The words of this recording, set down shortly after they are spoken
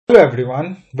Hello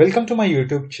everyone, welcome to my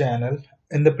YouTube channel.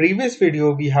 In the previous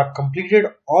video, we have completed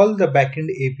all the backend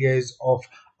APIs of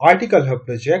Article Hub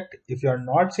project. If you are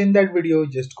not seen that video,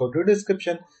 just go to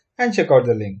description and check out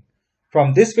the link.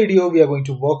 From this video, we are going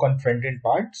to work on front-end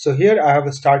part. So here I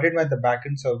have started the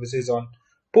backend services on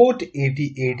port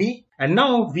 8080, and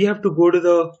now we have to go to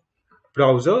the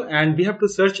browser and we have to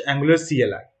search Angular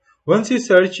CLI. Once you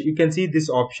search, you can see this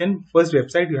option, first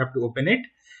website, you have to open it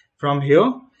from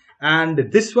here,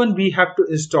 and this one we have to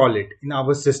install it in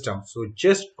our system. So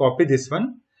just copy this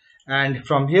one, and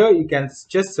from here you can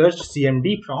just search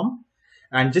cmd from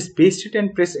and just paste it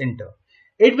and press enter.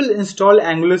 It will install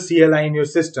Angular CLI in your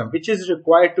system, which is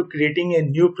required to creating a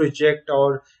new project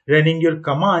or running your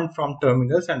command from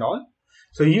terminals and all.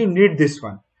 So you need this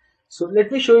one. So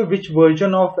let me show you which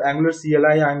version of Angular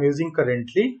CLI I am using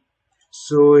currently.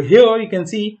 So here you can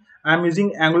see I am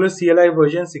using Angular CLI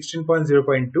version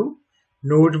 16.0.2,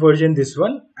 Node version this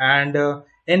one, and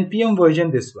NPM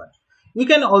version this one. You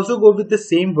can also go with the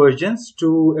same versions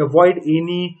to avoid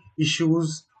any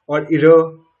issues or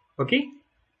error. Okay,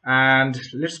 and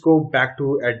let's go back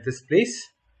to at this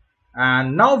place,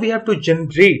 and now we have to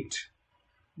generate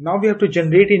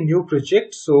a new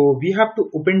project. So we have to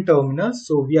open terminal.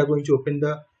 So we are going to open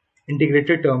the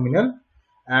integrated terminal,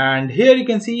 and here you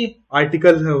can see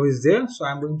article hub is there. So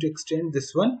I'm going to extend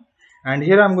this one, and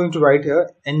here I'm going to write here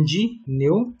ng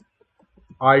new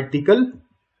article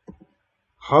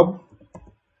hub,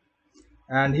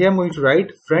 and here I'm going to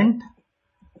write front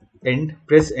end,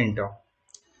 press enter.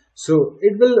 So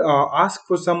it will ask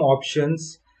for some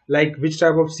options like which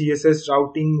type of CSS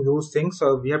routing, those things.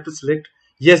 So we have to select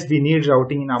yes, we need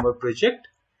routing in our project.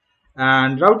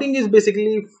 And routing is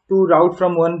basically to route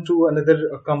from one to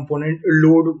another component,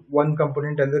 load one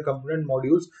component and the component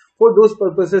modules. For those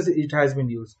purposes it has been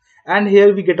used. And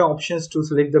here we get options to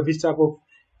select the which type of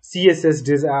CSS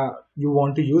you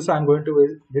want to use. So I'm going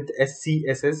to with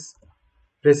SCSS,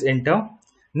 press enter.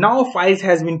 Now files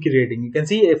has been creating. You can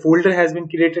see a folder has been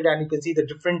created, and you can see the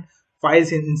different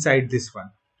files inside this one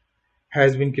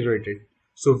has been created.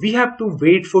 So we have to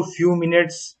wait for few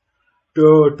minutes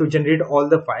to generate all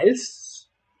the files.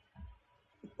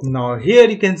 Now here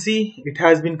you can see it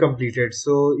has been completed.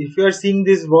 So if you are seeing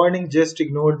this warning, just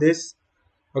ignore this.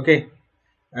 Okay,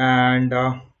 and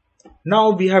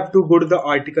now we have to go to the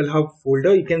article hub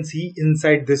folder. You can see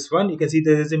inside this one, you can see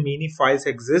there is a many files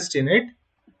exist in it.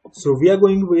 So we are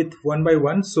going with one by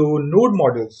one. So node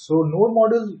modules. So node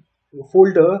module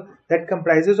folder that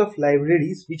comprises of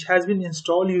libraries which has been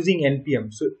installed using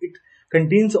npm. So it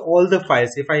contains all the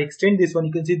files. If I extend this one,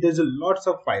 you can see there's a lots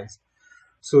of files.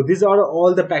 So these are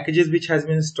all the packages which has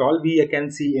been installed, we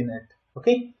can see in it.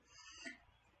 Okay,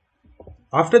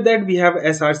 after that we have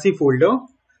src folder.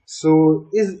 So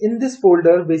is in this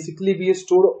folder basically we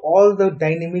store all the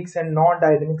dynamics and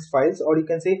non-dynamics files, or you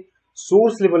can say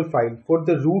source level file for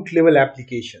the root level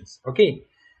applications. Okay,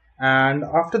 and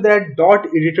after that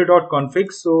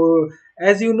 .editor.config. So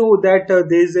as you know that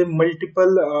there is a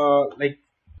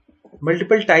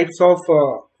multiple types of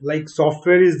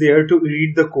software is there to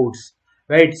read the codes,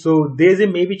 right? So there's a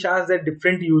maybe chance that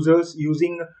different users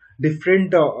using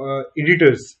different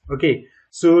editors. Okay,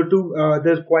 so to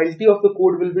the quality of the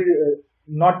code will be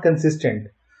not consistent.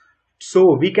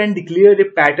 So we can declare a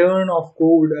pattern of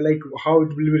code, like how it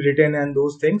will be written and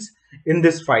those things in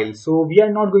this file. So we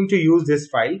are not going to use this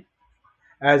file,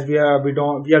 as we are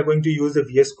going to use the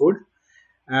VS code,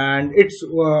 and it's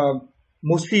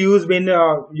mostly used when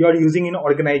you are using in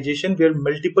organization where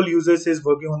multiple users is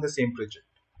working on the same project.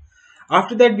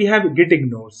 After that we have git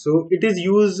ignore. So it is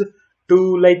used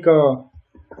to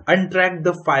untrack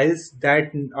the files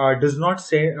that does not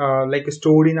say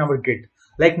stored in our git,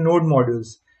 like node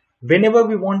modules. Whenever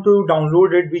we want to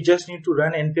download it, we just need to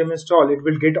run npm install. It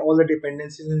will get all the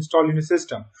dependencies installed in the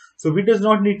system. So we does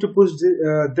not need to push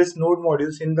this node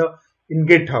modules in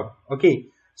GitHub. Okay,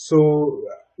 so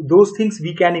those things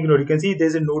we can ignore. You can see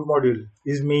there's a node module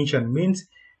is mentioned, means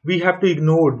we have to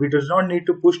ignore. We does not need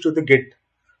to push to the git.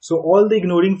 So all the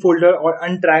ignoring folder or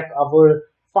untrack our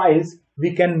files,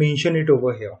 we can mention it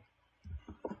over here.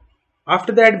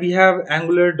 After that we have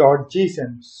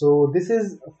angular.json. So this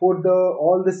is for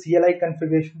all the CLI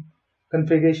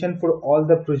configuration for all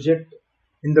the project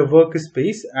in the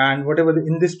workspace, and whatever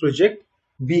in this project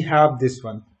we have this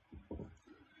one.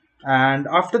 And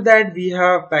after that we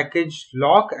have package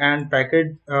lock and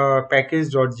package.json.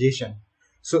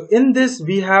 So in this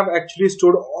we have actually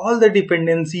stored all the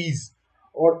dependencies,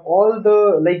 or all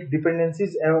the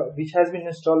dependencies which has been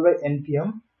installed by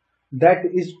npm, that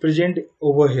is present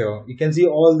over here. You can see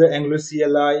all the Angular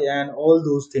CLI and all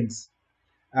those things.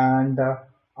 And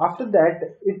After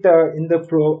that, it in the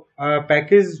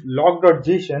package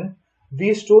log.json,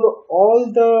 we store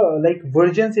all the like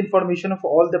versions information of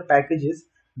all the packages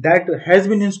that has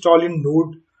been installed in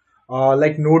node,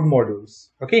 like node modules.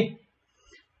 Okay,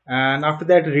 and after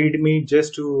that readme,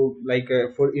 just to like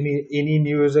for any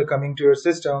new user coming to your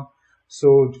system,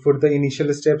 so for the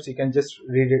initial steps you can just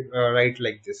read it, write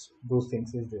like this, those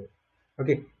things is there.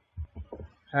 Okay,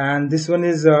 and this one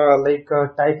is like a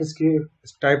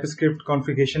typescript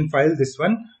configuration file, this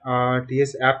one,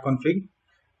 ts app config,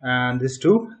 and this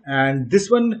too. And this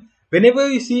one, whenever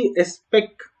you see a spec,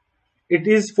 it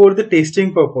is for the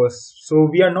testing purpose, so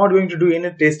we are not going to do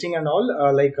any testing and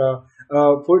all,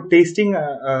 for testing,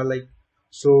 like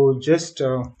so just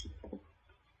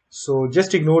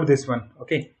ignore this one.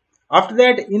 Okay, after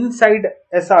that, inside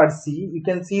src you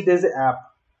can see there's an app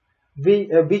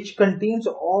which contains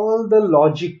all the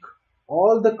logic,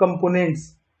 all the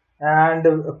components, and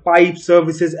pipe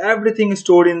services, everything is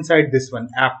stored inside this one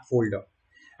app folder.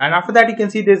 And after that, you can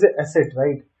see there's an asset,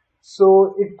 right?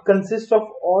 So it consists of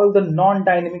all the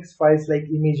non-dynamics files like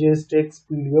images, text,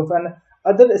 pdf, and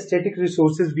other static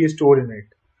resources we store in it.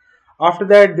 After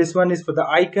that, this one is for the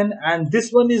icon, and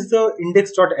this one is the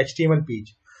index.html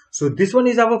page. So this one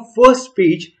is our first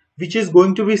page which is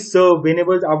going to be served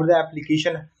whenever the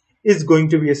application is going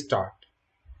to be a start.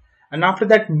 And after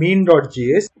that,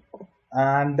 main.js,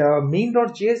 and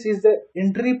main.js is the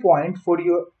entry point for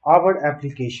our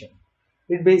application.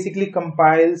 It basically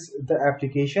compiles the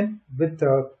application with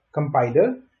a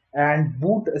compiler and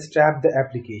bootstrap the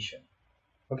application.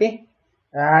 Okay,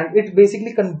 and it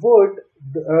basically convert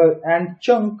and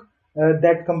chunk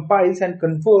that compiles and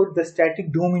convert the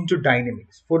static DOM into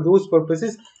dynamics. For those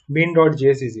purposes,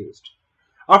 main.js is used.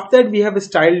 After that, we have a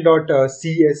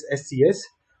style.css.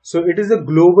 So it is a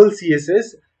global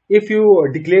CSS. If you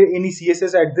declare any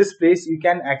CSS at this place, you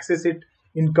can access it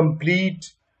in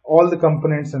complete all the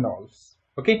components and all.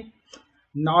 Okay,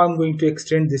 now I'm going to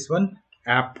extend this one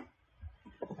app,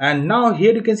 and now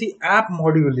here you can see app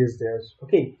module is there.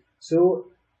 Okay, so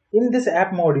in this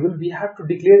app module, we have to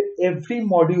declare every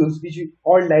modules which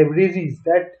or libraries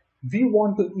that we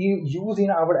want to use in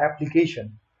our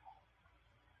application,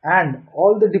 and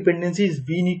all the dependencies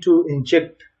we need to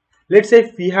inject. Let's say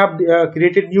if we have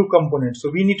created new components, so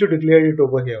we need to declare it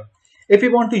over here. If we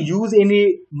want to use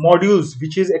any modules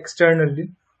which is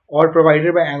externally or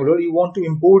provided by Angular, you want to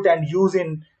import and use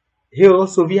in here,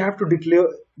 so we have to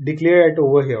declare it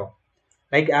over here,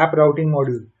 like app routing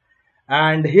module.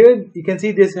 And here you can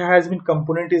see this has been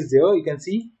component is there. You can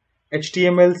see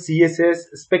HTML, CSS,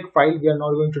 spec file. We are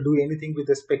not going to do anything with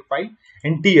the spec file,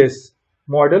 and TS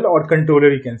model or controller,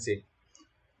 you can say.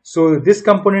 So this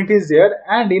component is there,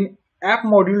 and in app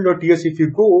module.ts, if you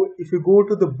go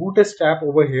to the bootstrap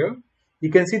over here, you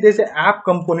can see there's an app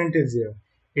component is there.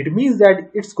 It means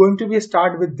that it's going to be a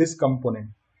start with this component.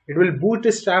 It will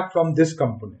bootstrap from this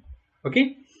component.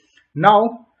 Okay,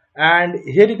 now, and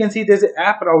here you can see there's an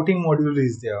app routing module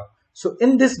is there. So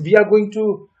in this, we are going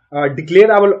to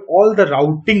declare all the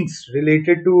routings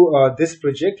related to this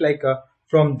project, like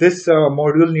from this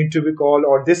module need to be called,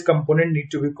 or this component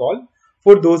need to be called.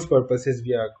 For those purposes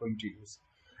we are going to use.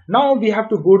 Now we have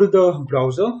to go to the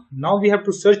browser. Now we have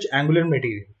to search Angular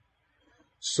material.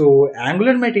 So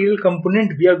Angular material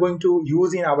component we are going to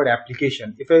use in our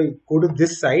application. If I go to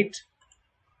this site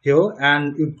here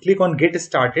and you click on get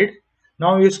started,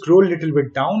 now you scroll a little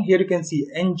bit down. Here you can see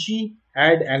ng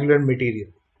add Angular material.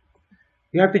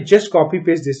 You have to just copy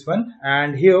paste this one,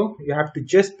 and here you have to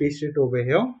just paste it over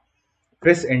here.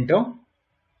 Press enter.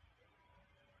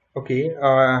 Okay,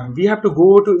 we have to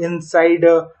go to inside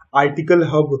article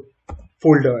hub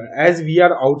folder. As we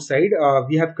are outside,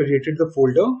 we have created the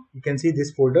folder. You can see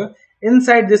this folder.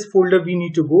 Inside this folder we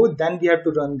need to go, then we have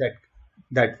to run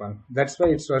that one. That's why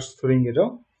it starts throwing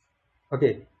error.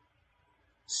 Okay,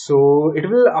 so it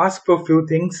will ask for a few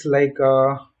things like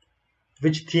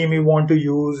which theme you want to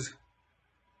use,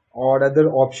 or other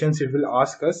options it will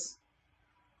ask us,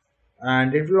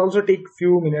 and it will also take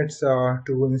few minutes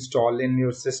to install in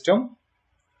your system.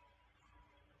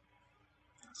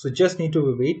 So just need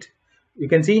to wait. You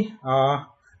can see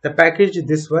the package,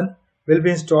 this one will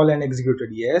be installed and executed.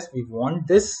 Yes, we want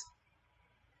this.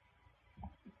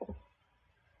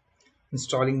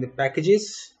 Installing the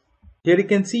packages. Here you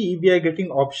can see we are getting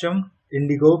option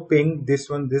Indigo, Ping, this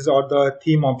one. These are the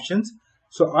theme options.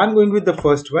 So I'm going with the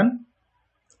first one.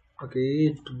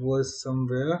 Okay, it was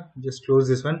somewhere. Just close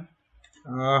this one.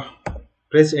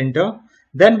 Press enter.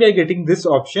 Then we are getting this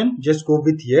option. Just go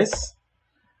with yes.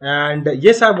 And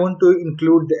yes, I want to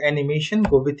include the animation.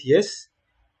 Go with yes.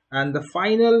 And the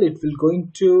final, it will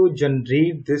going to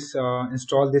generate this,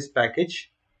 install this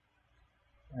package.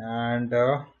 and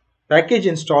package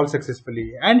installed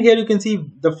successfully. And here you can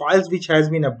see the files which has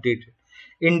been updated: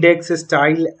 index,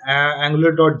 style,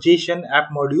 angular.json, app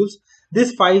modules.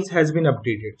 This files has been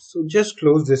updated. So just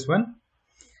close this one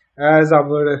as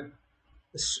our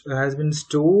has been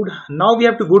stored. Now we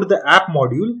have to go to the app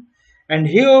module, and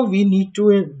here we need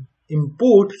to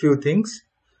import few things.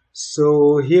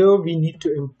 So here we need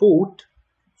to import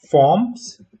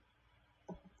forms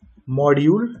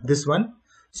module, this one.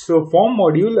 So form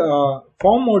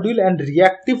module and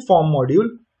reactive form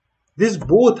module, these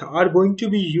both are going to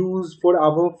be used for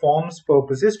our forms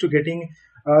purposes, to getting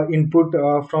input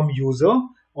from user,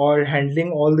 or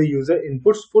handling all the user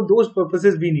inputs. For those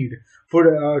purposes we need,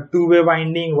 for two-way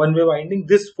winding, one-way winding,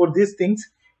 this, for these things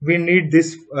we need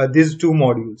this these two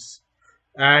modules.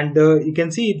 And you can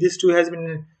see this two has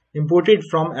been imported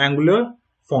from Angular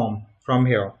form from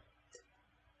here.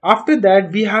 After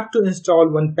that we have to install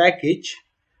one package.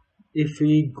 If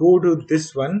we go to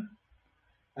this one,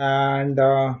 and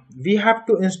we have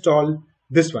to install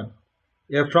this one.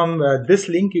 Yeah, from this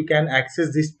link you can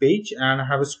access this page and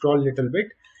have a scroll little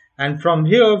bit, and from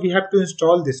here we have to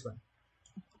install this one.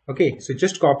 Okay, so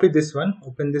just copy this one,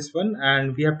 open this one,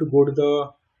 and we have to go to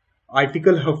the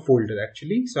article hub folder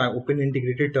actually. So I open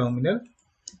integrated terminal,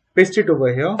 paste it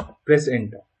over here, press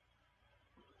enter.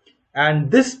 And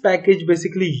this package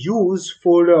basically used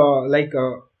for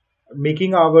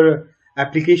making our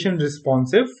application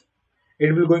responsive.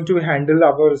 It will going to handle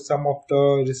our some of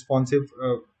the responsive.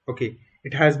 Okay,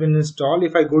 it has been installed.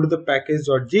 If I go to the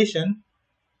package.json,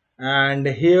 and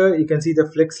here you can see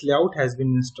the flex layout has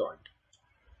been installed.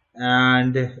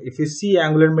 And if you see,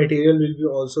 Angular material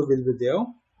will be there.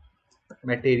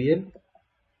 Material,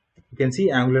 you can see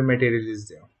Angular material is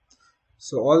there.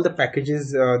 So all the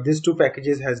packages, these two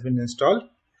packages has been installed.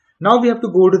 Now we have to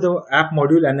go to the app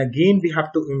module, and again we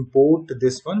have to import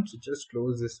this one. So just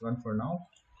close this one for now.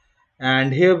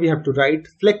 And here we have to write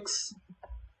flex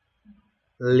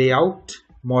layout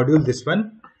module, this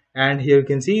one. And here you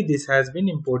can see this has been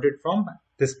imported from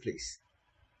this place.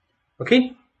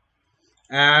 Okay.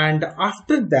 And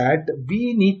after that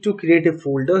we need to create a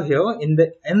folder here in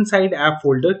the inside app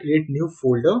folder, create new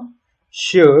folder,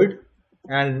 shared,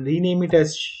 and rename it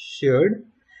as shared.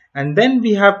 And then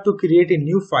we have to create a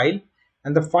new file,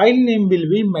 and the file name will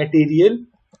be material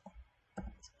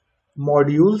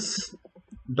modules.ts.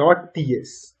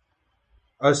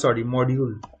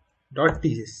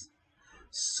 module.ts.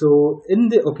 So in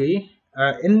the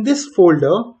in this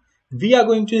folder we are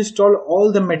going to install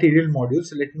all the material modules.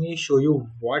 So let me show you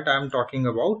what I am talking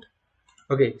about.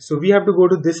 Okay, so we have to go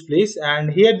to this place,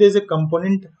 and here there's a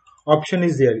component option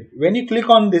is there. When you click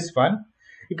on this one,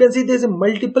 you can see there's a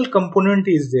multiple component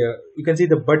is there. You can see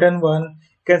the button one,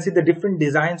 you can see the different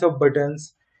designs of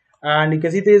buttons, and you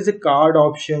can see there's a card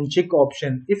option, check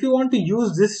option. If you want to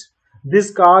use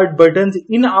this card buttons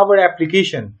in our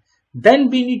application, then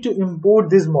we need to import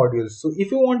these modules. So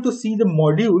if you want to see the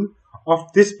module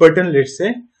of this button, let's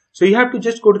say, so you have to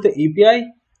just go to the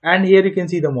API, and here you can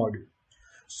see the module.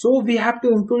 So we have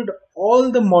to import all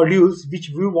the modules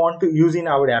which we want to use in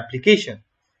our application.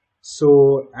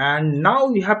 So, and now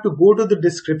you have to go to the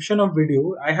description of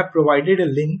video. I have provided a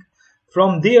link.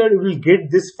 From there you will get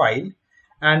this file,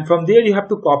 and from there you have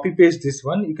to copy paste this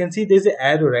one. You can see there's an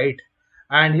arrow, right?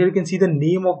 And here you can see the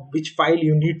name of which file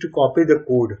you need to copy the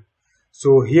code.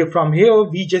 So here, from here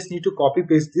we just need to copy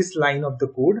paste this line of the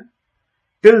code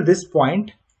till this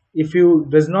point. If you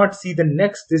does not see the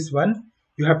next this one,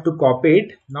 you have to copy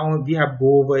it. Now we have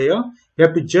go over here, you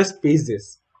have to just paste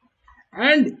this,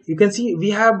 and you can see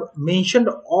we have mentioned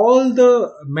all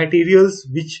the materials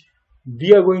which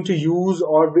we are going to use,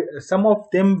 or some of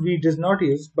them we does not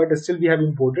use, but still we have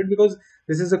imported because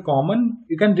this is a common.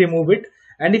 You can remove it,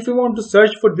 and if you want to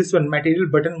search for this one, material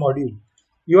button module,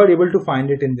 you are able to find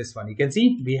it in this one. You can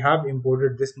see we have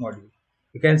imported this module.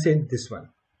 You can see this one,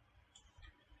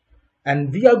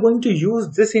 and we are going to use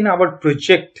this in our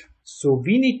project. So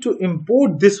we need to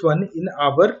import this one in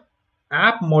our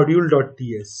app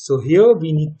module.ts. So here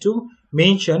we need to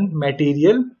mention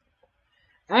material,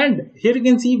 and here you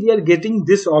can see we are getting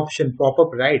this option pop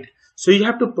up, right? So you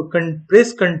have to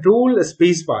press Control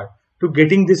spacebar to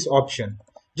getting this option.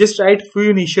 Just write few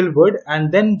initial word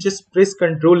and then just press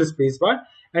Control spacebar,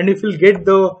 and if you'll get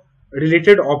the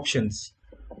related options.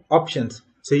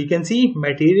 So you can see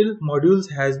material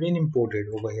modules has been imported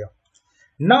over here.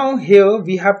 Now here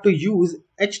we have to use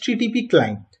HTTP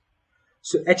client.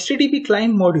 So HTTP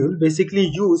client module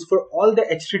basically used for all the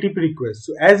HTTP requests.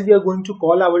 So as we are going to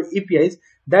call our APIs,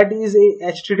 that is a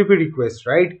HTTP request,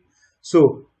 right?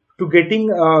 So to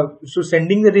getting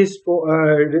sending the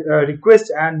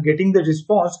request and getting the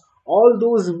response, all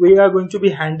those we are going to be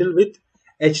handled with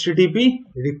HTTP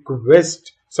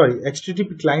request, sorry,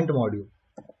 HTTP client module.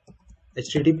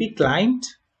 HTTP client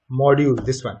module,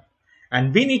 this one.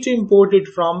 And we need to import it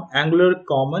from Angular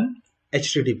common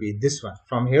HTTP, this one.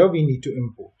 From here we need to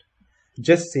import.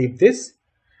 Just save this.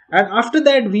 And after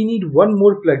that we need one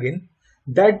more plugin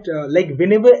that like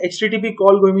whenever HTTP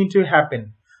call going to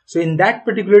happen, so in that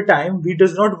particular time we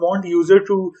does not want user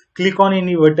to click on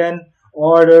any button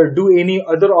or do any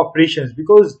other operations,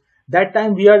 because that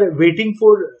time we are waiting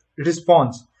for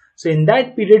response. So in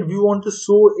that period we want to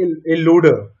show a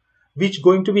loader which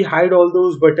going to be hide all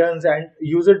those buttons and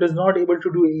user does not able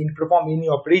to do perform any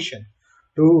operation.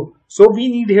 So we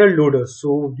need here loader.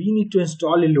 So we need to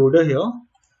install a loader here.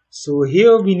 So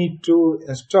here we need to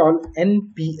install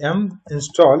npm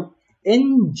install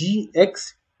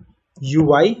ngx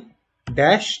ui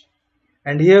dash,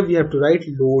 and here we have to write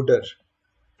loader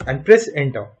and press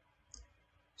enter.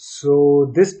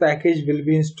 So this package will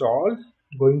be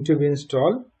going to be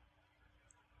installed,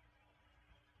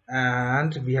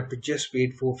 and we have to just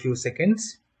wait for a few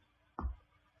seconds.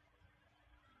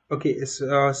 Okay,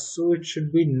 so it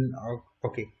should be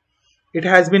okay. It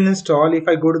has been installed. If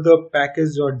I go to the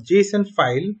package.json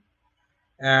file,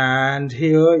 and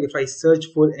here if I search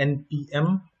for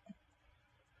npm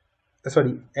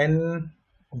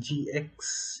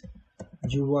ngx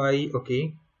ui,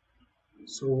 okay,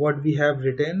 so what we have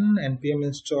written, npm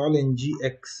install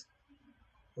ngx,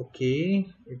 okay,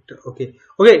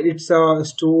 it's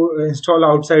install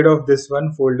outside of this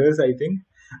one folders, I think.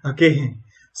 Okay,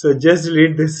 so just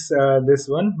delete this this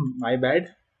one, my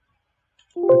bad.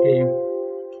 Okay,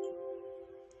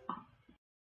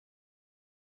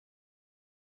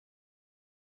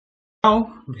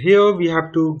 now here we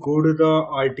have to go to the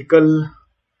article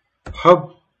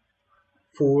hub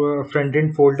for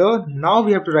front-end folder. Now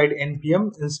we have to write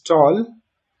npm install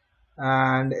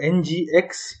and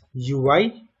ngx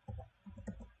ui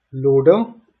loader,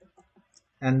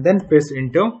 and then press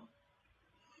enter,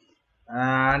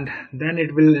 and then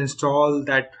it will install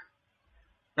that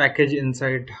package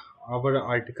inside our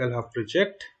article hub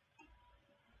project.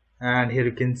 And here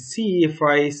you can see, if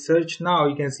I search now,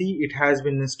 you can see it has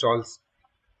been installed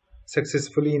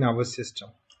successfully in our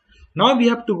system. Now we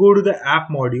have to go to the app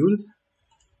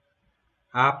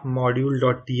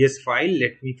module.ts file.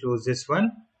 Let me close this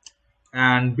one,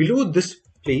 and below this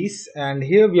place, and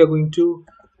here we are going to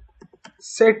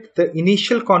set the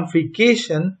initial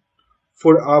configuration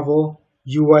for our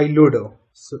UI loader.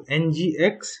 So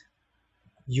ngx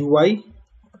UI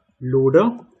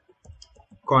loader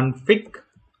config,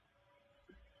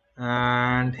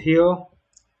 and here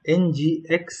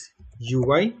ngx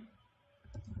UI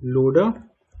loader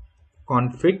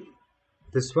config,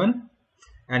 this one,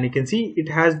 and you can see it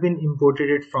has been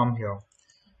imported from here.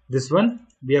 This one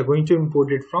we are going to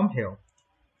import it from here,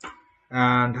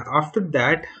 and after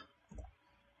that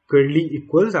curly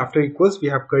equals, after equals we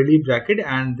have curly bracket,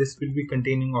 and this will be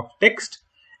containing of text.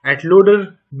 At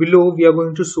loader below we are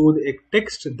going to show the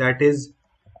text that is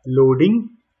loading ...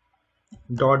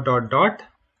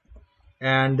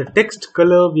 and the text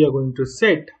color we are going to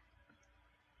set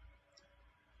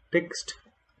text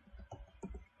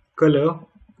color,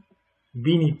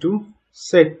 we need to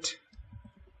set,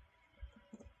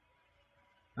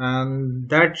 and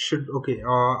that should, okay,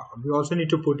 we also need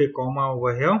to put a comma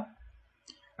over here,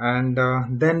 and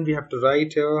then we have to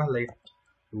write here like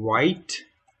white,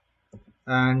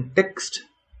 and text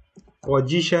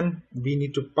position we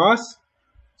need to pass,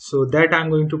 so that I'm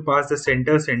going to pass the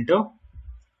center,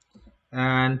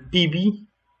 and pb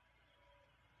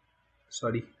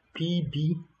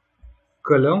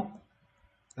color,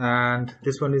 and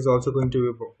this one is also going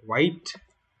to be white,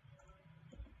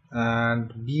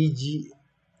 and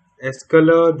bgs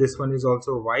color, this one is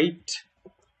also white.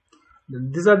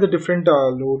 These are the different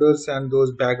loaders, and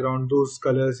those background, those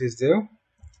colors is there.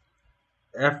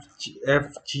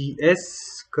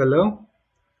 fgs color,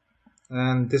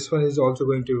 and this one is also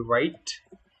going to be white.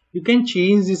 You can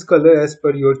change this color as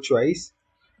per your choice.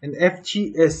 And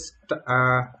fgs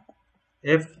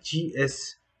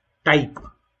type,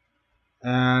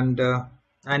 and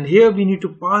here we need to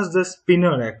pass the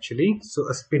spinner actually. So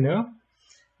a spinner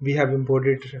we have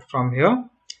imported from here,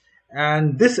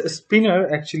 and this spinner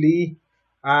actually,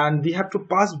 and we have to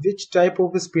pass which type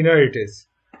of a spinner it is.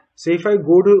 So if I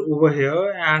go to over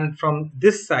here, and from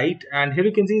this site, and here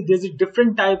you can see there's a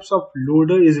different types of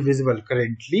loader is visible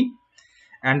currently,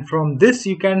 and from this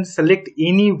you can select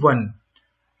any one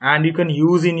and you can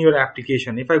use in your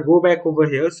application. If I go back over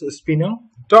here, so spinner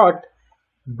dot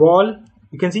ball,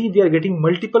 you can see we are getting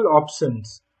multiple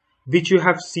options which you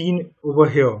have seen over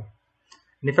here.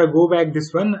 And if I go back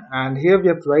this one, and here we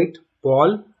have to write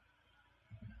ball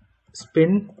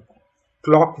spin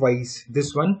clockwise,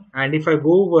 this one. And if I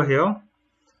go over here,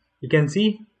 you can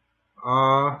see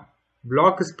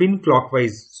block spin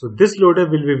clockwise, so this loader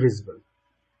will be visible.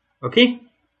 Okay,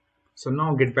 so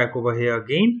now get back over here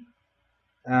again,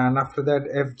 and after that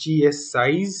FGS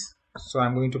size, so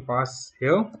I'm going to pass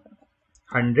here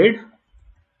 100,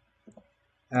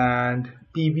 and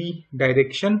PV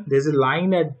direction, there's a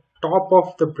line at top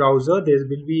of the browser, there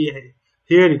will be,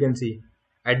 here you can see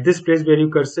at this place where you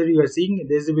cursor you are seeing,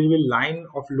 there will be a line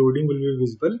of loading will be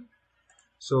visible.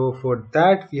 So for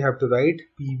that we have to write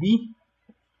PV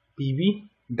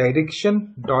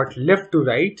direction dot left to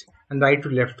right and right to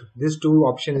left. This two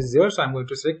option is there, so I'm going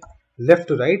to select left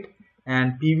to right,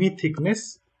 and PV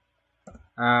thickness,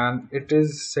 and it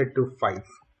is set to 5.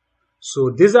 So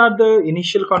these are the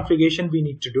initial configuration we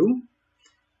need to do.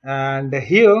 And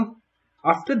here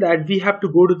after that we have to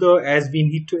go to the, as we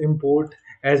need to import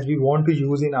as we want to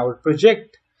use in our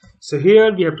project. So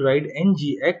here we have to write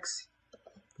ngx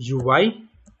UI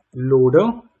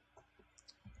loader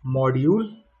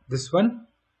module, this one,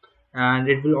 and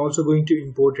it will also going to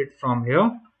import it from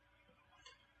here.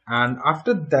 And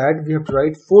after that we have to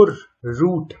write for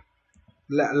root,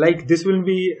 like this will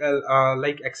be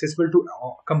like accessible to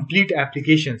complete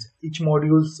applications, each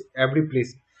modules, every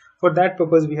place. For that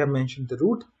purpose we have mentioned the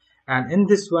root. And in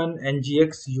this one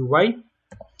ngx UI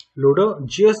loader,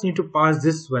 just need to pass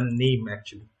this one name.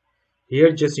 Actually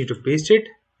here just need to paste it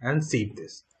and save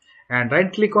this, and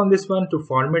right click on this one to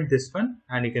format this one,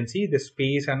 and you can see the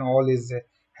space and all is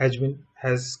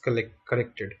has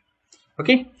corrected.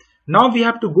 Okay, now we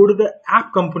have to go to the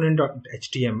app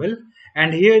component.html,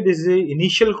 and here this is the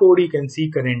initial code you can see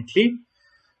currently.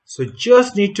 So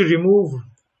just need to remove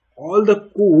all the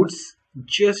codes,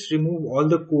 just remove all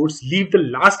the codes, leave the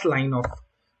last line of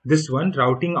this one,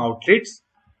 router outlets.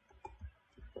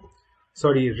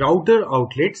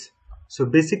 So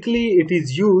basically it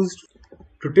is used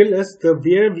to tell us the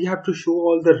where we have to show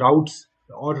all the routes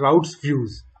or routes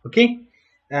views. Okay,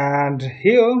 and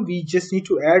here we just need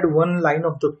to add one line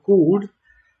of the code,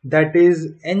 that is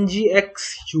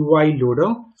ngx UI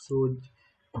loader. So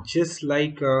just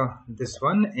like this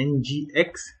one,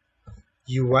 ngx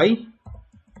UI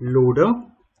loader,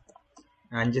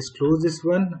 and just close this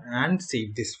one and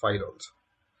save this file also.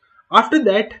 After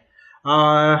that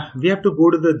we have to go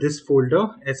to this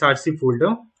folder, src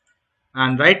folder,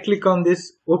 and right click on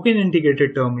this open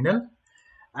integrated terminal,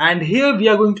 and here we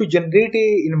are going to generate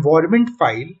a environment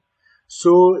file.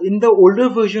 So in the older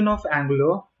version of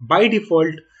Angular, by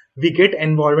default we get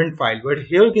environment file, but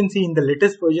here you can see in the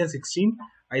latest version 16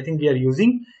 I think we are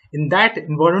using, in that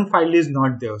environment file is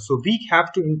not there, so we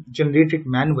have to generate it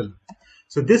manually.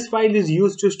 So this file is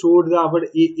used to store our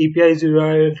APIs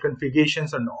URL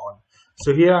configurations and all.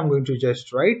 So here I'm going to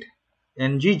just write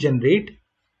ng generate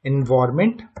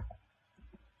environment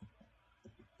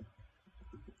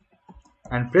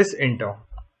and press enter.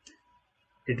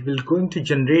 It will going to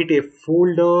generate a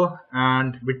folder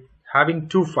and with having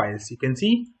two files. You can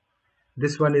see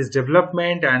this one is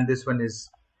development and this one is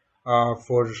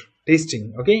for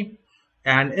testing. Okay,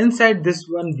 and inside this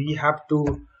one we have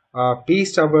to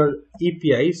paste our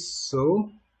APIs. So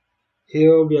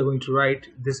here we are going to write,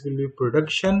 this will be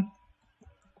production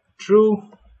true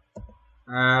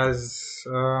as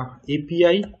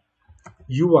API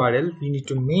URL we need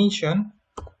to mention,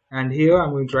 and here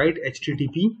I'm going to write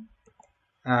HTTP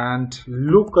and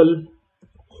local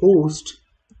host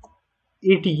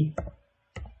 80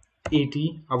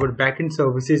 our backend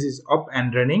services is up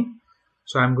and running.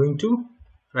 So I'm going to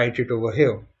write it over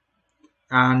here,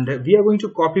 and we are going to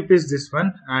copy paste this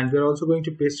one, and we're also going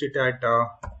to paste it at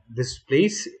this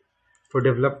place for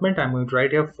development. I'm going to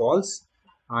write here false.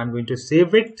 I'm going to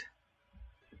save it.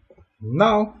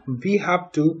 Now we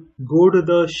have to go to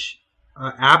the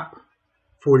app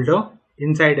folder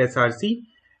inside src,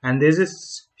 and there's a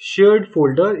shared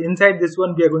folder. Inside this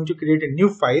one we are going to create a new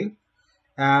file,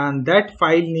 and that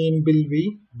file name will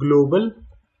be global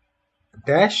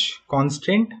dash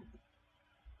constant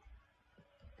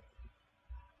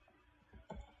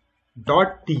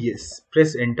 .ts.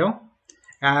 Press enter,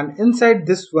 and inside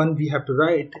this one we have to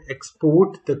write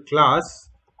export the class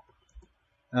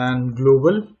and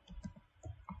global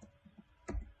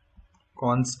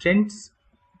constants,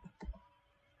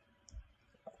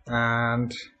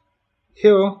 and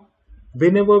here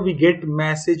whenever we get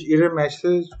error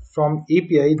message from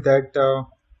API that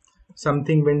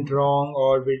something went wrong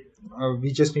or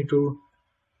we just need to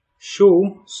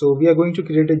show, so we are going to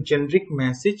create a generic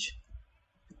message,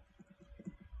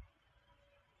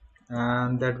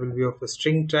 and that will be of a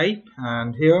string type.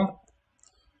 And here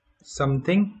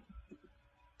something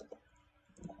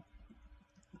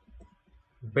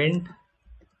went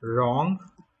wrong,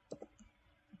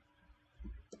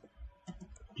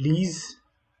 please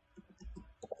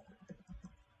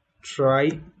try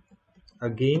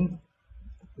again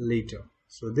later.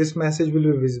 So this message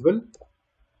will be visible,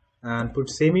 and put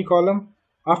semicolon.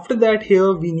 After that,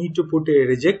 here we need to put a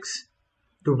regex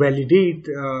to validate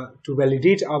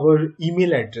our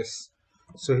email address.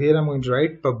 So here I'm going to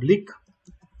write public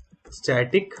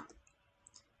static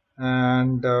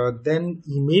and then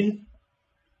email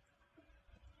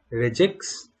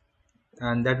regex,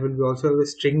 and that will be also a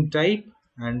string type,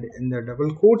 and in the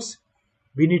double quotes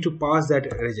we need to pass that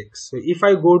regex. So if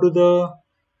I go to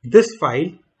this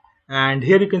file, and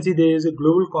here you can see there is a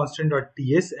global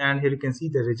constant.ts, and here you can see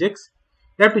the regex.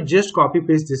 You have to just copy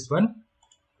paste this one,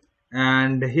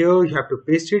 and here you have to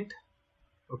paste it.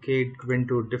 Okay, it went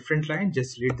to a different line.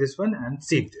 Just delete this one and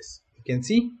save this. You can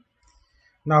see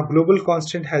now global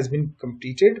constant has been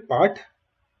completed part.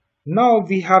 Now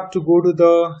we have to go to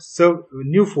the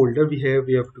new folder. We have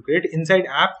to create inside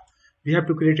app. We have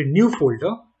to create a new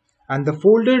folder, and the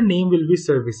folder name will be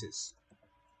services.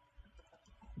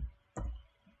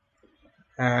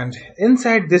 And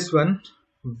inside this one,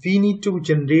 we need to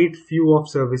generate few of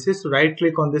services. So right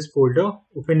click on this folder,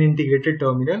 open integrated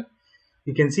terminal.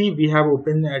 You can see we have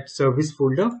opened at service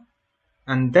folder,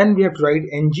 and then we have to write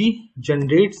ng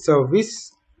generate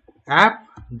service app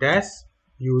dash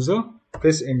user.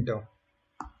 Press enter.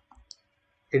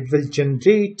 It will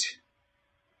generate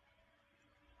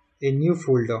a new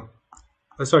folder,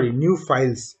 new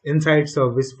files inside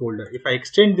service folder. If I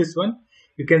extend this one,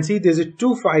 you can see there's a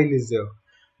 2 files there,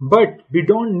 but we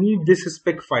don't need this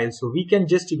spec file, so we can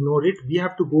just ignore it. We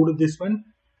have to go to this one,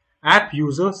 app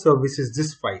user services,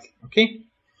 this file. Okay,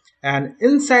 and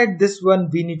inside this one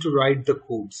we need to write the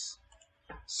codes.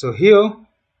 So here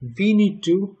we need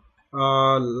to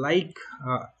write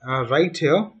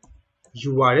here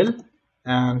URL,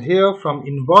 and here from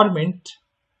environment,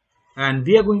 and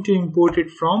we are going to import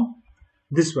it from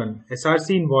this one,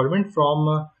 src environment.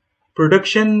 From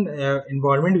production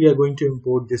environment we are going to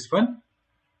import this one,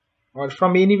 or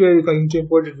from anywhere you're going to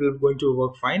import it will going to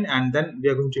work fine, and then we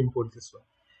are going to import this one.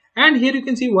 And here you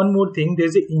can see one more thing,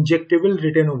 there's an injectable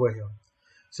written over here.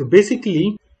 So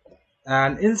basically,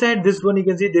 and inside this one you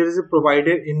can see there is a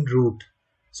provider in root.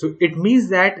 So it means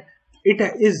that it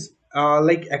is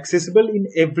like accessible in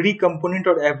every component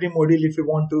or every module if you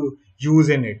want to use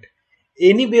in it.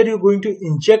 Anywhere you're going to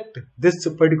inject this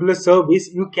particular service,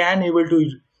 you can able to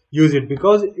use it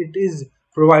because it is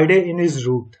provided in its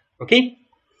root. Okay,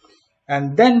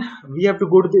 and then we have to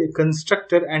go to the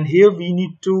constructor, and here we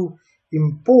need to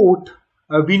import.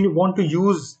 We want to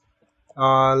use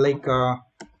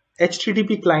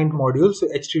HTTP client module. So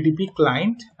HTTP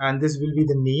client, and this will be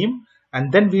the name,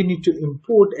 and then we need to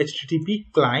import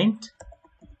HTTP client,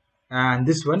 and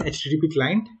this one HTTP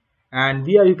client, and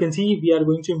you can see we are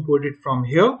going to import it from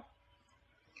here,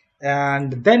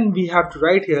 and then we have to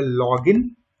write here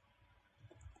login,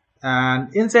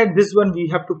 and inside this one we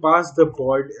have to pass the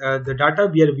data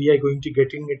we are going to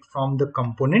getting it from the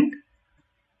component,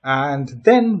 and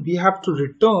then we have to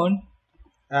return,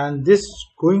 and this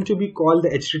going to be called the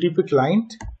HTTP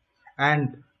client,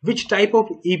 and which type of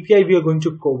API we are going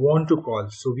to want to call.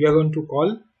 So we are going to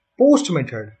call post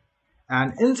method,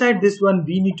 and inside this one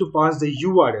we need to pass the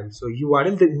URL. So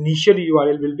URL, the initial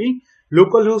URL will be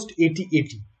localhost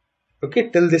 8080. Okay,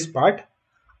 till this part.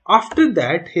 After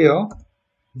that, here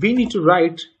we need to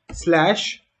write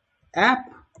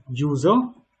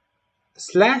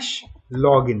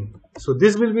 /app/user/login. So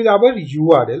this will be our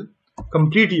URL,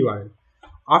 complete URL.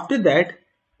 After that,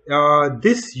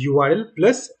 this URL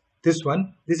plus this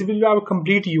one, this will be our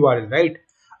complete URL, right?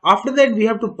 After that, we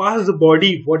have to pass the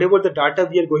body, whatever the data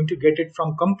we are going to get it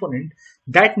from component,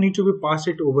 that need to be passed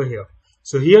it over here.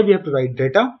 So here we have to write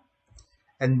data,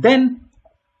 and then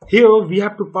here we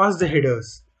have to pass the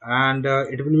headers, and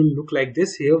it will look like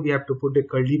this. Here we have to put a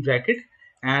curly bracket,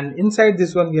 and inside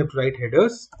this one we have to write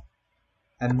headers,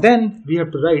 and then we have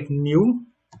to write new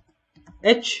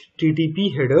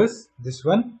HTTP headers, this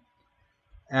one,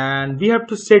 and we have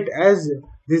to set as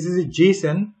this is a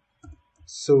JSON,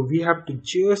 so we have to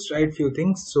just write few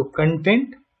things. So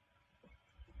content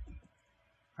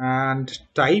and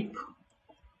type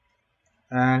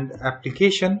and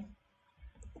application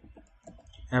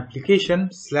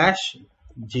 /JSON,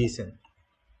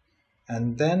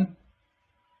 and then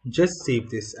just save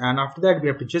this, and after that we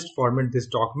have to just format this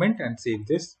document and save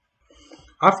this.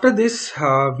 After this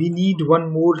we need one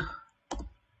more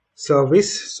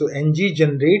service. So ng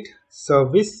generate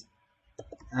service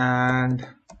and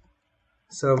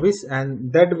service,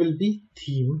 and that will be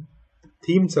theme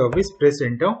service. Press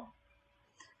enter.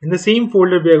 In the same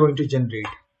folder we are going to generate,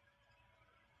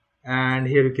 and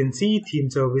here you can see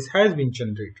theme service has been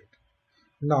generated.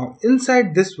 Now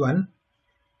inside this one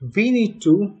we need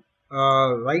to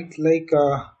write we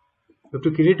have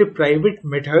to create a private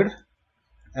method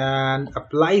and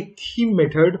apply theme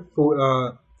method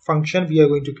for function we are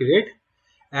going to create,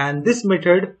 and this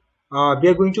method we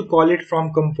are going to call it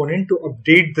from component to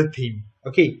update the theme.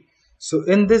 Okay, so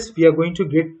in this we are going to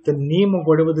get the name of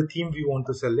whatever the theme we want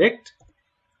to select,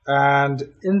 and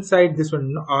inside this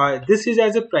one this is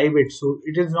as a private, so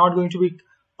it is not going to be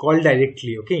called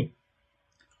directly. Okay,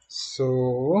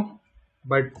 so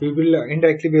but we will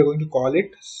indirectly we are going to call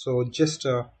it, so just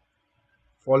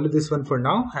follow this one for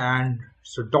now. And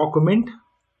so document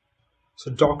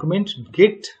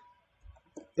get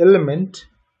element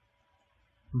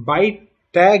by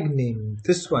tag name,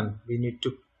 this one we need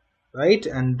to write,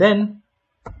 and then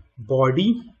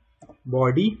body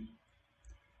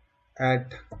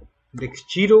at index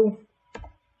 0,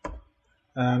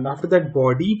 and after that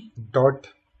body dot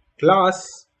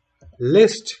class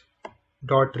list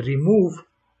dot remove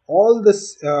all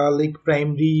this like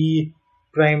primary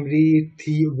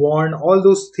theme warn, all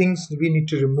those things we need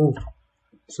to remove.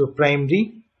 So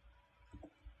primary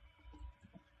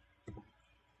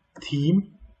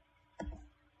theme,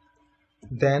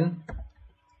 then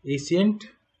ancient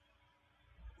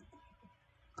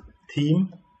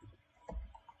theme,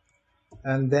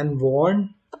 and then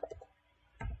warn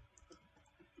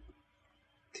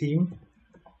theme.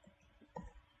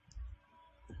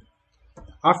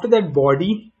 After that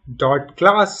body dot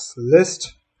class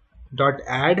list dot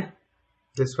add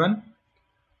this one,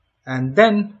 and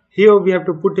then here we have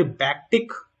to put a backtick,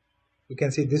 you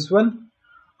can see this one.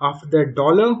 After that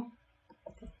dollar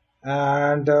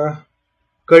and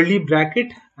curly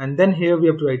bracket, and then here we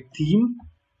have to write theme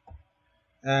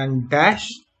and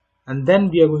dash, and then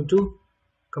we are going to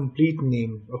complete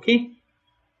name. Okay,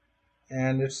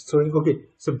 and it's throwing. Okay,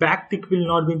 so backtick will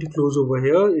not going to close over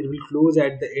here, it will close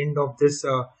at the end of this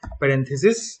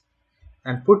parenthesis,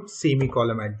 and put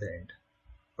semicolon at the end.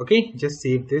 Okay, just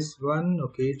save this one.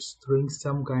 Okay, it's throwing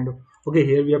some kind of. Okay,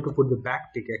 here we have to put the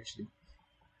backtick actually.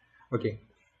 Okay,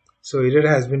 so error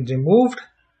has been removed.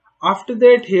 After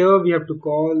that, here we have to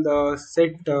call the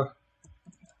set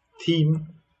theme,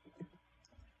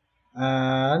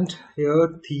 and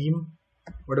here theme,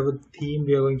 whatever theme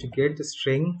we are going to get, the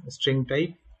string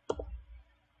type,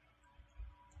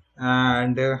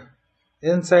 and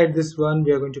inside this one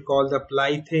we are going to call the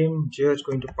apply theme, just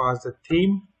going to pass the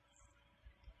theme.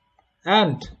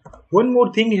 And one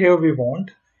more thing here we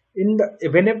want, in the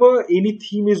whenever any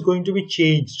theme is going to be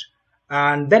changed,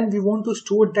 and then we want to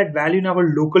store that value in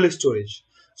our local storage.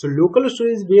 So local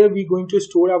storage is where we're going to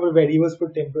store our variables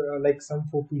for like some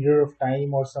for period of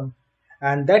time or some,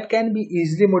 and that can be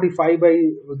easily modified by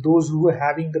those who are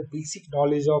having the basic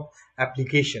knowledge of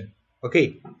application.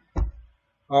 Okay,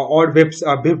 or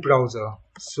web browser.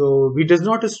 So we does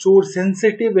not store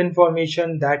sensitive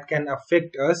information that can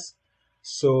affect us.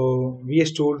 So we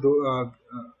store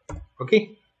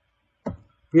okay,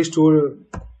 we store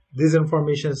these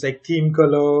informations like theme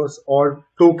colors or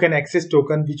token, access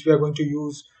token, which we are going to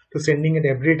use to sending it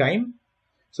every time.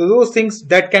 So those things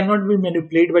that cannot be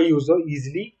manipulated by user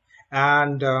easily,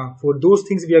 and for those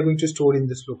things we are going to store in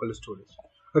this local storage.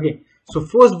 Okay, so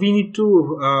first we need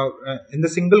to in the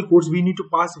single quotes we need to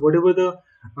pass whatever the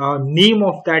name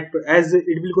of that, as it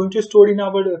will going to store in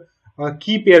our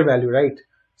key pair value, right?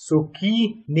 So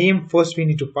key name first we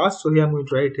need to pass. So here I'm going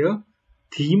to write here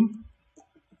theme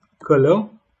color,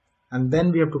 and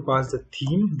then we have to pass the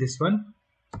theme, this one,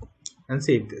 and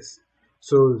save this.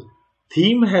 So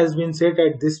theme has been set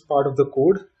at this part of the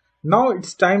code. Now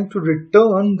it's time to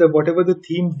return the whatever the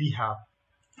theme we have.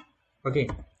 Okay,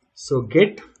 so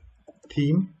get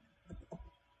theme,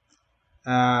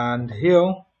 and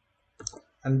here,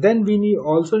 and then we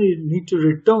need to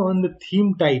return the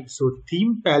theme type. So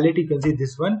theme palette, you can see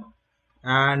this one,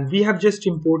 and we have just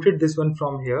imported this one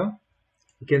from here.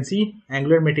 You can see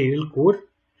Angular material core,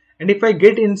 and if I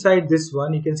get inside this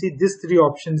one, you can see this three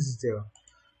options is there.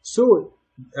 So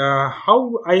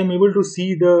how I am able to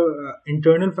see the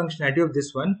internal functionality of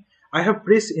this one, I have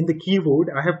pressed in the keyboard,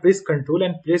 I have pressed Control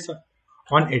and press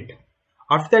on it.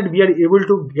 After that we are able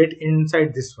to get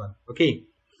inside this one. Okay,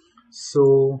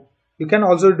 so you can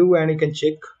also do and you can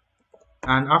check.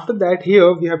 And after that,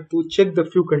 here we have to check the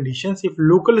few conditions. If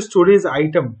local storage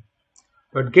item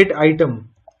but get item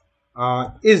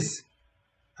is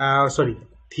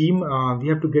theme, we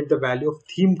have to get the value of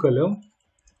theme color.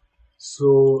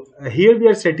 So here we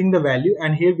are setting the value,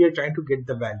 and here we are trying to get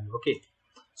the value. Okay,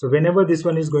 So whenever this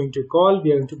one is going to call,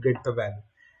 we are going to get the value.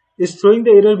 It's throwing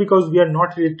the error because we are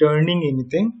not returning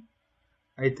anything.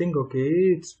 I think, okay,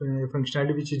 it's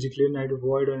functionality which is declared neither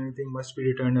void or anything must be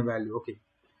return a value. Okay,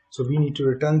 so we need to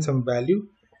return some value,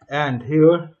 and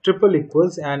here triple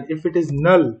equals, and if it is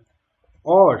null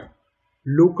or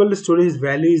local storage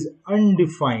value is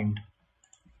undefined,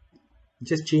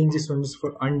 just change this one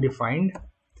for undefined.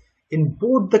 In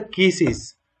both the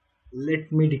cases,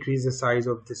 let me decrease the size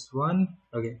of this one.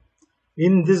 Okay,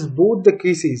 in this both the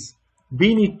cases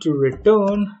we need to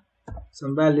return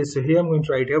some values. So here I'm going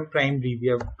to write here primary, we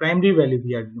have primary value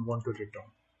we want to return,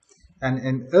 and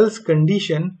in else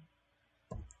condition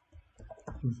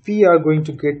we are going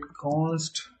to get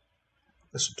const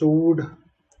stored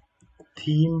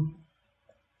theme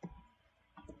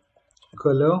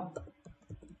color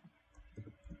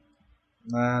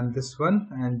and this one,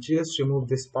 and just remove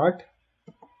this part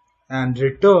and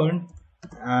return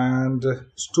and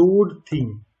stored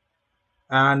theme.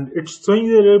 And it's showing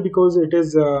the error because it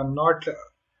is not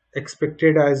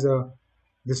expected as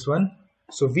this one,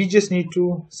 so we just need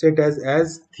to set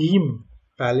as theme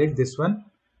palette this one,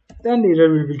 then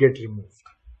error will be get removed.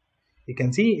 You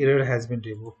can see error has been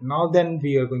removed. Now then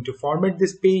we are going to format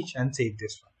this page and save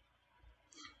this one.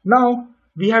 Now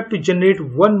we have to generate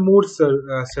one more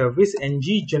service, ng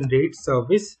generate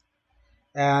service,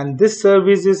 and this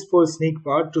service is for snake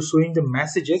bar to showing the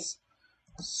messages.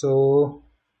 So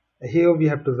here we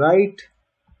have to write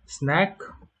snack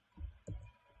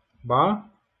bar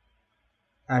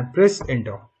and press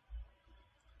enter,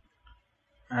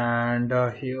 and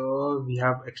here we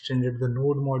have extended the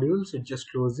node module, so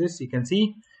just close this. You can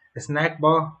see a snack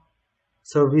bar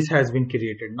service has been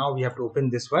created. Now we have to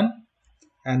open this one,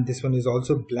 and this one is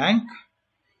also blank,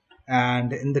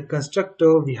 and in the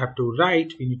constructor we have to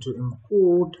write, we need to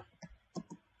import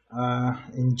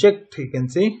inject, you can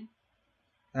say,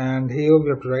 and here we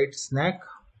have to write snack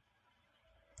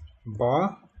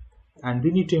bar, and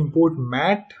we need to import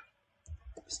mat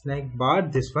snack bar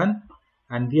this one,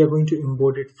 and we are going to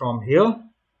import it from here,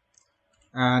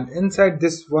 and inside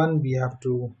this one we have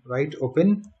to write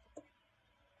open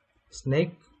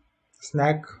snack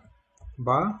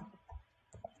bar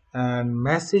and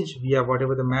message. We have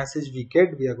whatever the message we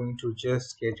get, we are going to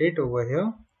just get it over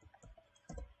here,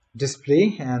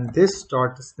 display, and this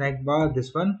dot snack bar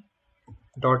this one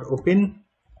dot open,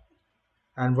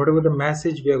 and whatever the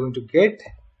message we are going to get,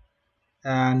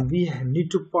 and we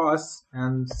need to pass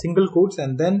and single quotes,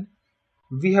 and then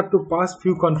we have to pass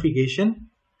few configuration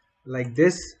like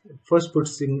this. First put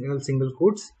single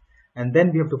quotes, and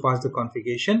then we have to pass the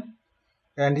configuration,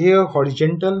 and here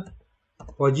horizontal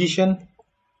position,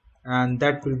 and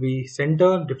that will be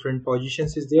center. Different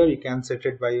positions is there, you can set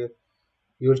it by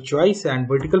your choice, and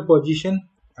vertical position,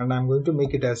 and I'm going to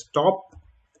make it as top,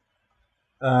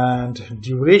 and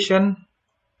duration,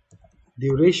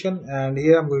 and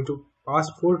here I'm going to pass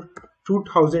for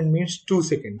 2000 means 2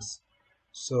 seconds.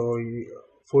 So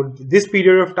for this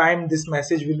period of time this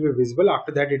message will be visible,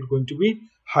 after that it's going to be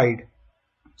hide.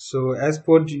 So as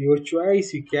per your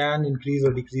choice, you can increase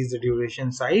or decrease the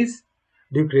duration size,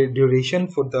 duration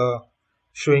for the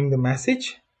showing the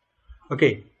message.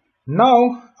 Okay,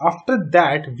 now after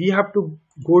that we have to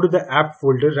go to the app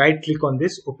folder, right click on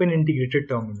this, open integrated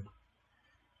terminal.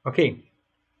 Okay,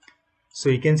 so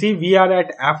you can see we are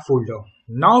at app folder.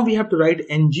 Now we have to write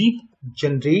ng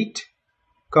generate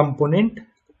component.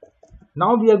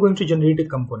 Now we are going to generate a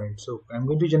component, so I'm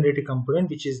going to generate a component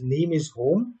which is name is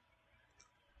home,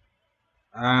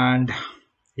 and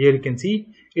here you can see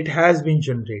it has been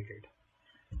generated.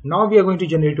 Now we are going to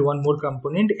generate one more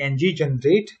component, ng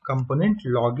generate component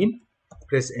login,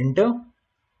 press enter,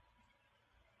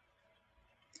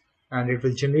 and it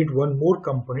will generate one more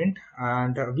component,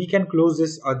 and we can close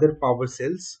this other power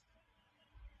cells,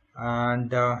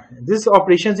 and this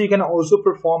operations you can also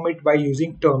perform it by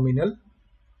using terminal.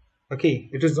 Okay,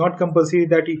 it is not compulsory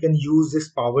that you can use this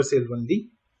power cell only.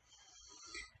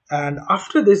 And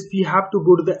after this we have to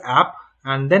go to the app,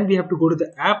 and then we have to go to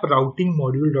the app routing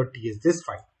module.ts, this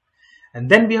file, and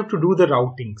then we have to do the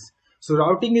routings. So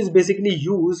routing is basically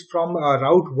used from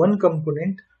route one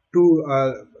component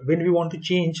to when we want to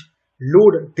change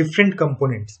load different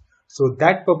components, so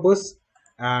that purpose,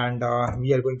 and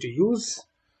we are going to use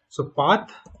so path.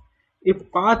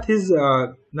 If path is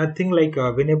nothing like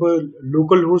whenever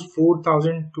localhost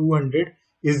 4200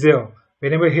 is there,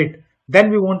 whenever hit, then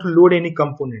we want to load any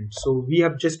component, so we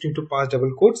have just need to pass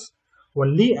double quotes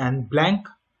only and blank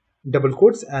double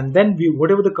quotes, and then we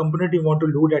whatever the component we want to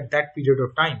load at that period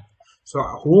of time. So a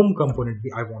home component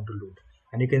I want to load,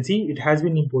 and you can see it has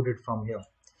been imported from here.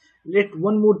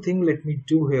 One more thing let me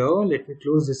do here. Let me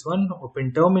close this one,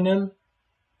 open terminal.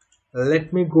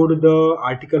 Let me go to the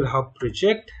article hub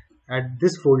project at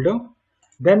this folder.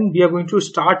 Then we are going to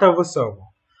start our server.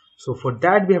 So for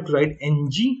that we have to write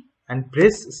ng and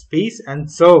press space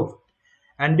and serve.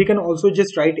 And we can also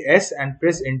just write s and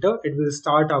press enter. It will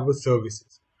start our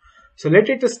services. So let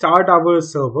it start our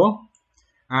server.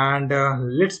 And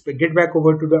let's get back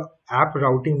over to the app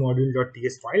routing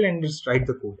module.ts file and just write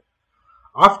the code.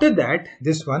 After that,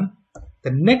 this one,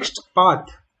 the next path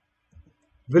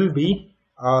will be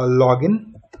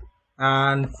login,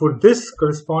 and for this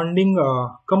corresponding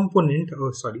component,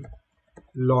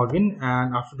 login,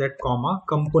 and after that comma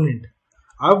component.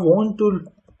 I want to,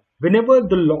 whenever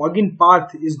the login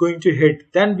path is going to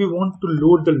hit, then we want to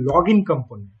load the login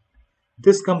component.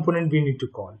 This component we need to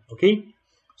call. Okay,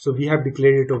 so we have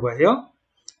declared it over here.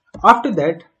 After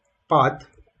that, path,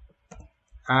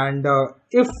 and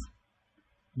if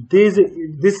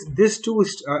this two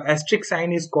asterisk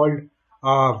sign is called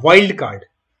wildcard.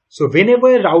 So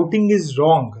whenever routing is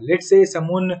wrong, let's say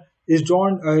someone is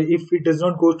drawn, if it does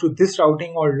not go to this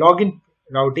routing or login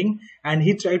routing, and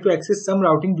he tried to access some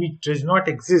routing which does not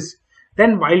exist,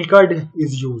 then wildcard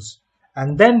is used.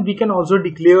 And then we can also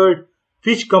declare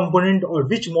which component or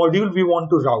which module we want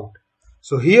to route.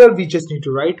 So here we just need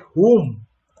to write home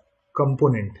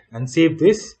component and save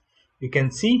this. You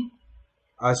can see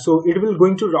so it will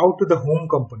going to route to the home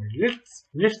component.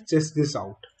 Let's test this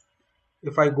out.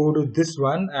 If I go to this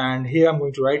one, and here I'm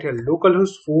going to write a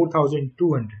localhost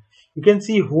 4200. You can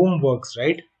see home works,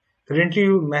 right? Currently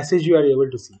message you are able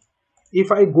to see.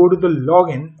 If I go to the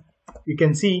login, you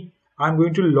can see I'm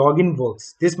going to login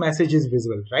works. This message is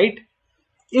visible, right?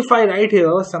 If I write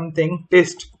here something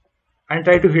test and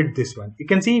try to hit this one, you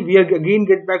can see we are again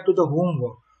get back to the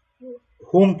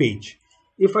home page.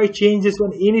 If I change this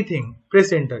one anything,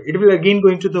 press enter, it will again go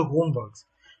into the home works,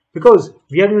 because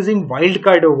we are using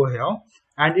wildcard over here,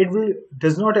 and it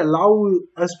does not allow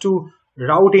us to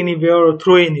route anywhere or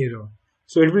throw any error.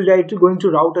 So it will directly going to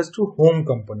route us to home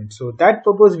component. So that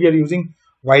purpose we are using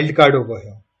wildcard over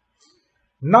here.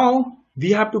 Now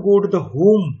we have to go to the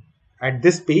home at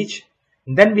this page,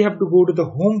 and then we have to go to the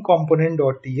home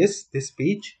component.ts, this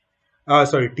page,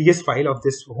 ts file of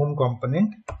this home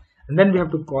component. And then we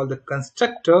have to call the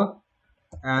constructor,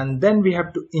 and then we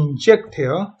have to inject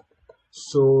here.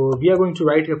 So we are going to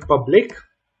write a public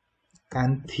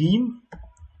and theme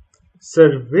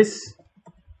service,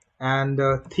 and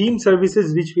theme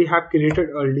services which we have created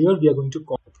earlier we are going to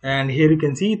call. And here you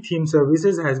can see theme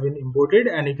services has been imported,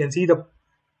 and you can see the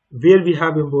where we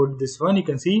have imported this one. You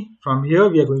can see from here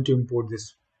we are going to import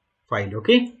this file.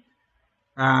 Okay,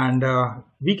 and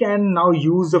we can now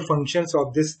use the functions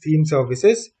of this theme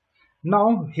services.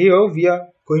 Now here we are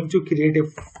going to create a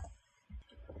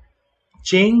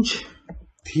change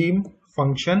theme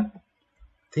function,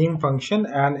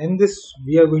 and in this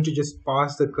we are going to just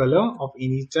pass the color of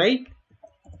any type,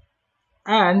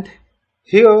 and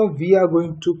here we are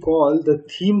going to call the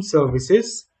theme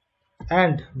services,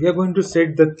 and we are going to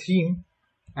set the theme,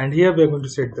 and here we are going to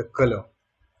set the color,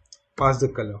 pass the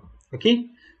color. Okay,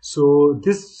 so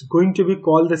this is going to be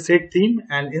called the set theme,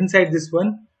 and inside this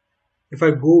one, if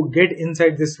I go get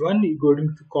inside this one, you're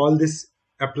going to call this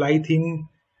apply theme,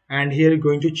 and here you're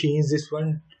going to change this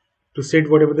one to set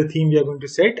whatever the theme we are going to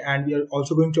set, and we are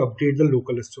also going to update the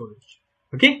local storage.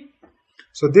 Okay,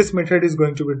 so this method is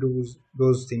going to be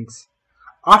those things.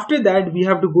 After that, we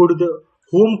have to go to the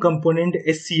home component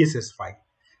SCSS file.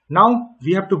 Now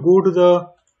we have to go to the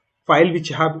file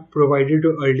which I have provided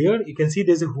earlier. You can see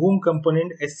there's a home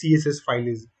component SCSS file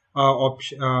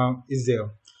is there.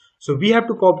 So we have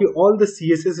to copy all the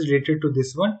CSS related to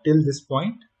this one till this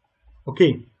point.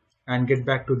 Okay, and get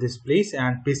back to this place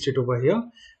and paste it over here.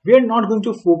 We are not going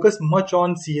to focus much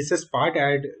on CSS part,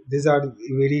 and these are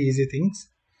very easy things,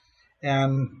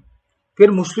 and we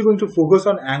are mostly going to focus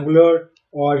on Angular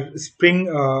or Spring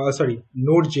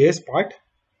Node.js part.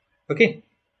 Okay,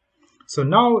 so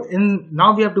now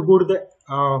we have to go to the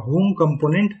home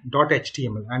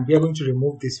component.html, and we are going to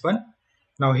remove this one.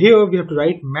 Now here we have to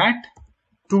write mat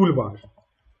toolbar.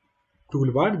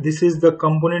 This is the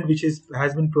component which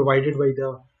has been provided by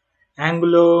the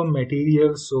Angular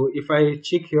material. So if I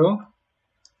check here,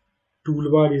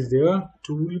 toolbar is there,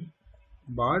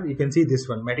 toolbar, you can see this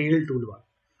one, material toolbar.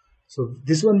 So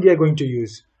this one we are going to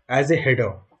use as a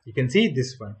header. You can see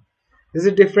this one. This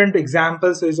is a different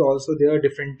example, so is also there are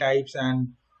different types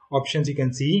and options you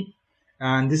can see.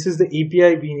 And this is the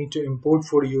API we need to import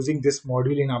for using this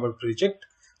module in our project.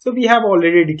 So we have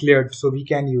already declared, so we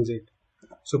can use it.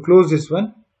 So close this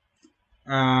one,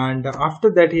 and after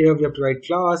that here we have to write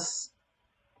class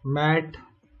mat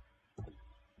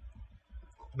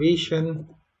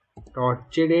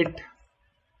version.jedit,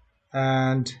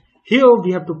 and here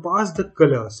we have to pass the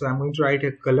color. So I'm going to write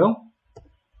a color,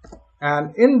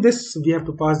 and in this we have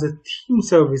to pass the theme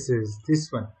services,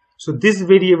 this one. So this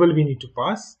variable we need to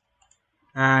pass,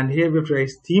 and here we have to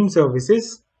write theme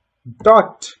services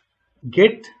dot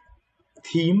get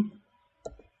theme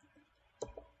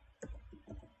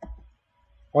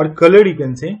or color, you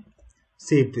can say.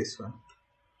 Save this one.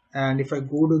 And if I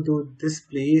go to this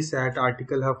place at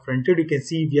article hub fronted, you can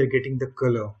see we are getting the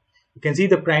color. You can see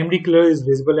the primary color is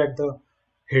visible at the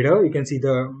header. You can see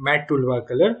the matte toolbar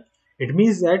color. It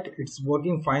means that it's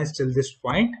working fine till this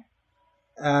point.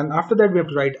 And after that we have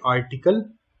to write article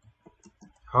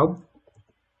hub,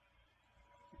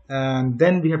 and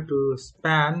then we have to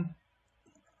span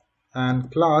and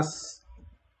class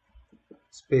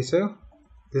spacer.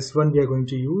 This one we are going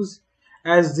to use,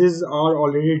 as these are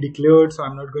already declared, so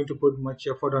I'm not going to put much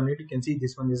effort on it. You can see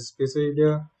this one is spacer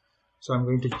there, so I'm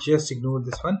going to just ignore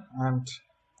this one. And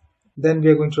then we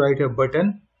are going to write a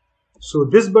button. So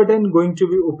this button going to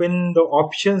be open the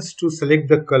options to select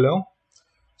the color.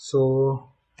 So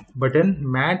button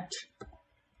matte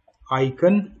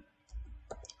icon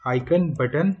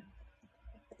button,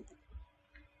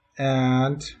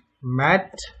 and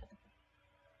matte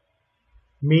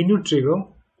menu trigger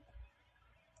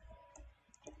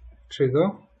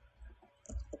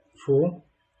for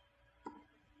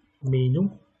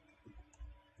menu,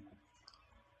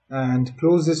 and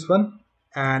close this one.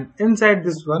 And inside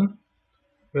this one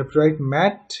we have to write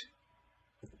matte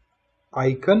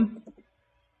icon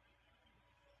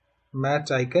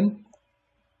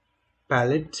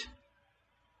palette,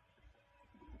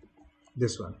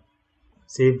 this one.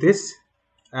 Save this.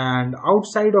 And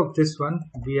outside of this one,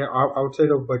 we are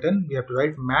outside of button, we have to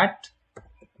write matte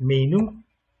menu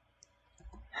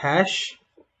hash.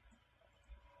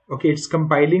 Okay, it's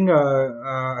compiling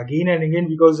again and again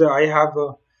because I have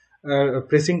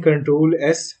pressing Ctrl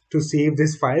S to save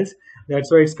these files.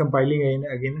 That's why it's compiling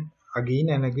again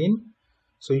and again.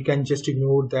 So you can just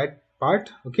ignore that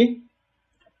part. Okay,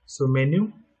 so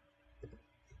menu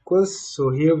equals,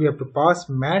 so here we have to pass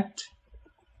matte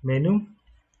menu.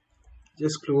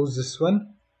 Just close this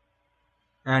one,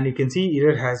 and you can see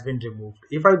error has been removed.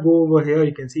 If I go over here,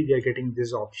 you can see we are getting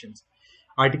these options.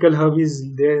 Article hub is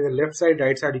there in the left side,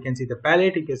 right side you can see the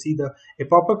palette. You can see a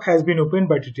pop-up has been opened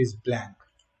but it is blank.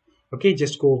 Okay,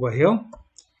 just go over here.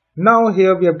 Now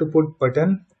here we have to put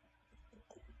button,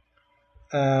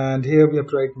 and here we have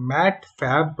to write matte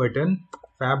fab button.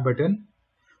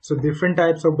 So different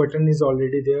types of button is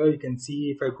already there. You can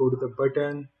see if I go to the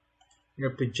button, you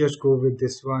have to just go with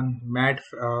this one, matte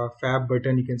fab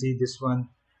button. You can see this one,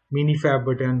 mini fab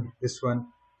button, this one.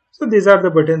 So these are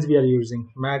the buttons we are using,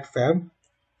 matte fab.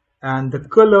 And the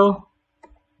color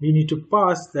we need to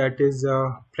pass, that is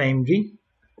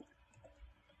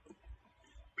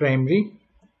primary,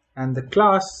 and the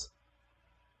class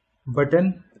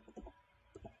button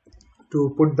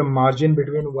to put the margin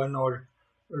between one or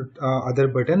other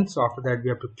button. So after that we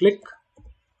have to click,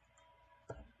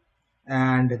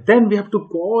 and then we have to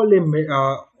call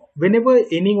whenever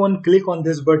anyone click on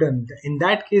this button, in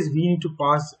that case we need to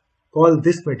call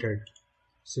this method.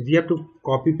 So we have to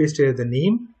copy paste here the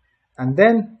name, and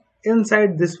then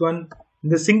inside this one, in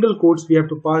the single quotes, we have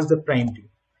to pass the primary.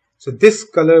 So this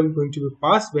color is going to be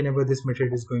passed whenever this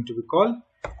method is going to be called,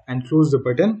 and close the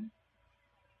button.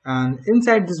 And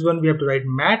inside this one we have to write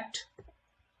matte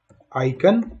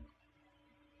icon,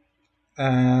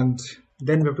 and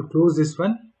then we have to close this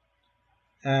one,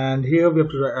 and here we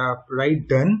have to write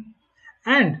done.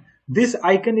 And this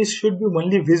icon should be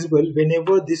only visible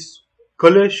whenever this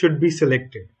color should be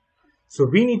selected. So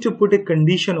we need to put a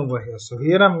condition over here. So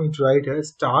here I'm going to write a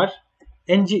star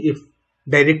ngIf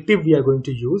directive we are going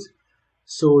to use.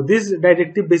 So this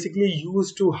directive basically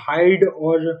used to hide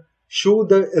or show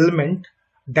the element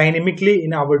dynamically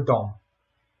in our DOM.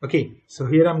 Okay, so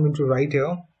here I'm going to write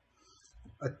here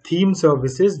a theme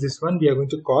services, this one we are going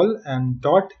to call, and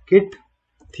dot get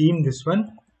theme, this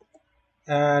one,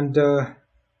 and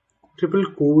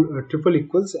triple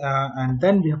equals, and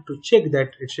then we have to check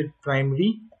that it should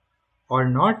primary or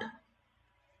not.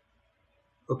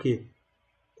 Okay,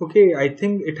 I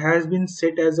think it has been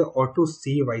set as a auto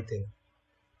save, I think.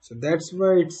 So that's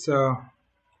why it's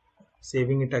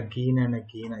saving it again and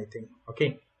again, I think.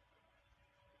 Okay,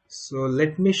 so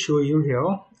let me show you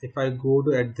here. If I go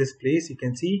to at this place, you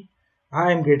can see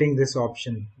I am getting this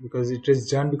option because it is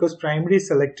done, because primary is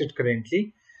selected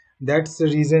currently. That's the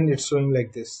reason it's showing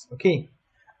like this. Okay,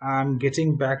 I'm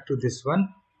getting back to this one.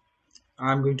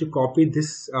 I'm going to copy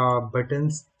this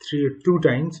buttons two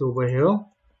times over here,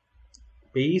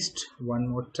 paste one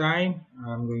more time.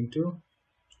 I'm going to,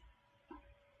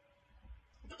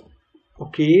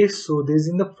 okay, so this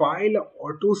in the file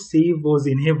auto save was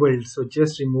enabled, so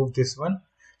just remove this one.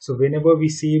 So whenever we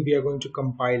save, we are going to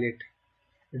compile it.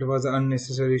 It was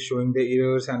unnecessary showing the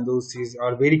errors, and those things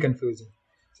are very confusing.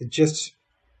 So just,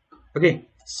 okay,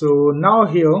 so now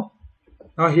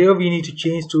here we need to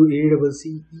change to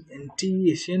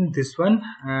ACCENT, this one,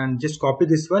 and just copy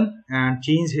this one and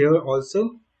change here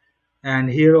also, and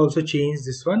here also change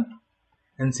this one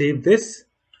and save this.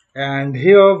 And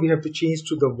here we have to change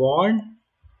to the wall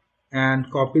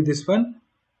and copy this one,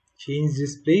 change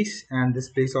this place and this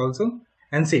place also,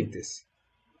 and save this.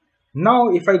 Now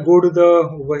if I go to the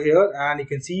over here, and you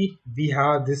can see we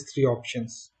have these three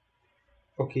options.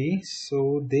 Okay,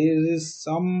 so there is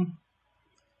some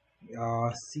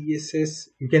CSS.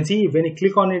 You can see when you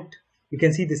click on it, you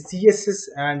can see the CSS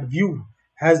and view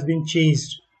has been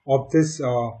changed of this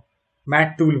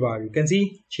matte toolbar. You can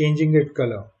see changing its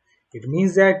color. It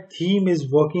means that theme is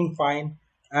working fine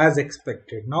as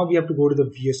expected. Now we have to go to the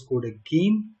VS Code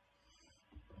again.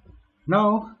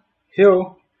 Now here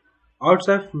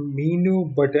outside menu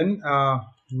button,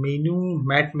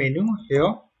 matte menu,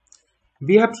 here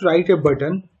we have to write a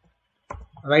button,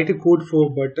 write a code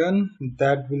for button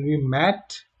that will be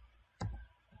matte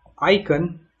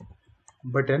icon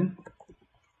button,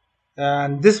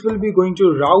 and this will be going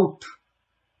to route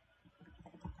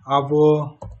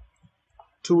our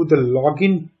to the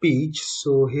login page.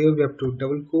 So here we have to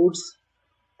double quotes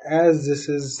as this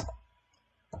is,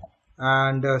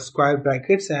 and square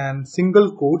brackets and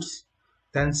single quotes,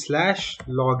 then slash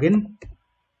login,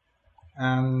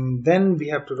 and then we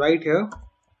have to write here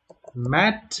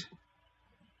matte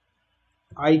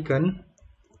icon,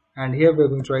 and here we're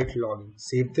going to write login.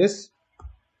 Save this,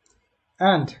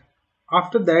 and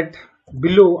after that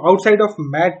below outside of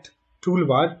matte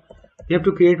toolbar we have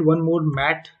to create one more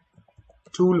matte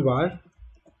toolbar,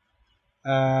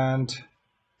 and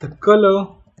the color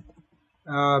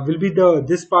will be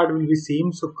this part will be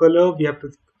same. So color, we have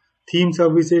to theme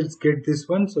services, get this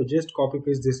one, so just copy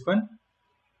paste this one,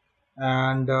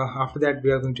 and after that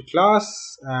we are going to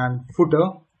class and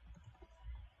footer,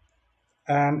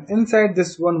 and inside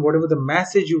this one whatever the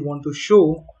message you want to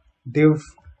show, div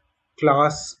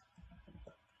class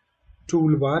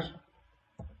toolbar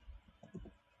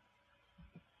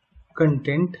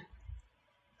content,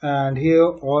 and here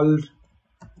all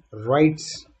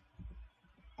rights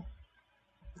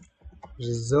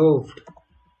reserved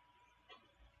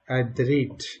at the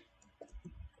rate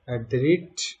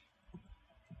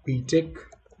BTech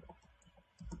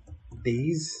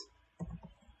days,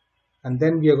 and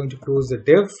then we are going to close the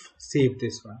div, save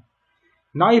this one.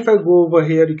 Now if I go over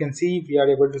here, you can see we are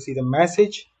able to see the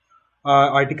message,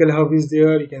 article hub is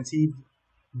there, you can see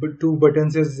two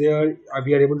buttons is there,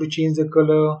 we are able to change the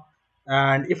color,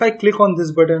 and if I click on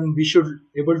this button we should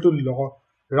able to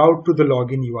route to the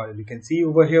login URL. You can see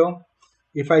over here,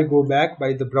 if I go back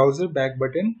by the browser back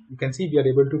button, you can see we are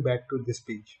able to back to this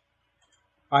page.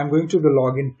 I'm going to the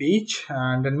login page,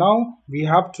 and now we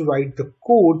have to write the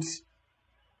codes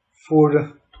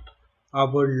for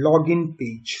our login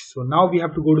page. So now we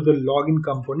have to go to the login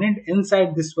component.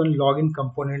 Inside this one login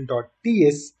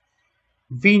component.ts,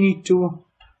 we need to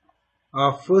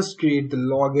first create the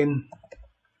login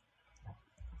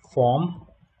form,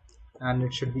 and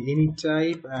it should be any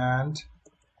type, and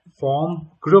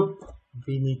form group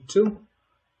we need to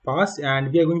pass,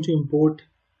 and we are going to import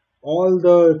all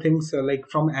the things like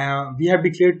from we have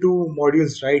declared two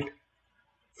modules, right?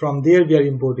 From there we are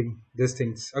importing these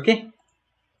things. Okay,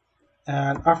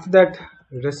 and after that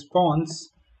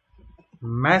response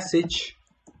message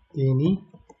any,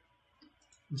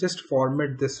 just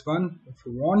format this one if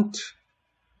you want,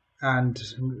 and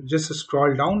just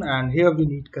scroll down, and here we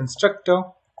need constructor,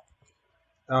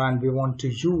 and we want to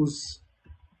use,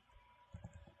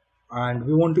 and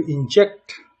we want to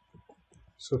inject,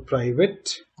 so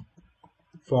private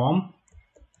form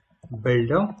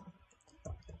builder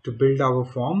to build our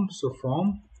form. So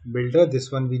form builder,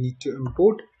 this one we need to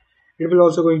import. It will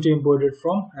also going to import it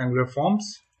from Angular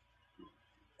Forms,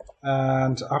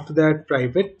 and after that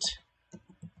private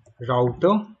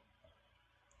router,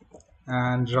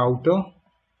 and router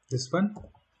this one,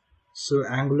 so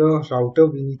Angular router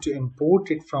we need to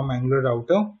import it from Angular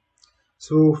router.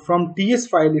 So from TS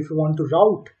file, if you want to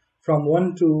route from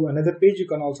one to another page, you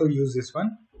can also use this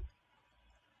one.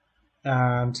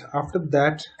 And after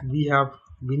that we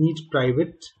need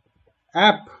private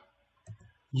app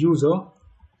user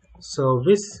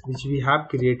service, which we have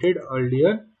created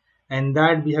earlier, and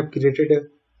that we have created a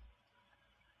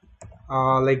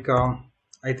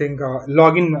I think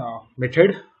login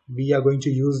method we are going to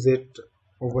use it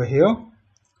over here.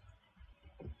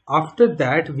 After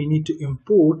that, we need to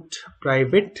import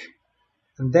private,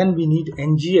 and then we need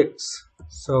ngx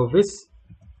service,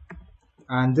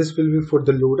 and this will be for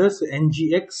the loader. So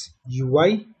ngx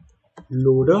ui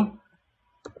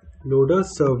loader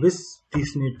service,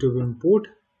 this need to import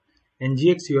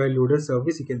ngx ui loader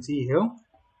service. You can see here,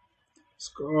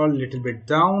 scroll a little bit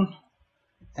down,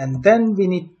 and then we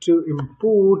need to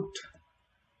import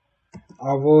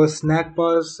our snack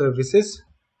bar services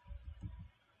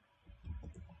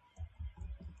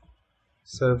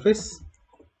service.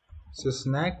 So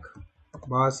snack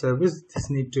bar service, this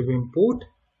need to be import,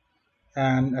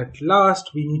 and at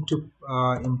last we need to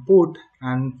import,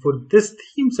 and for this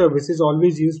theme services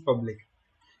always use public,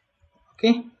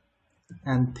 okay,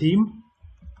 and theme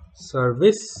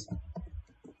service,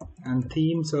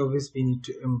 we need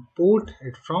to import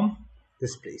it from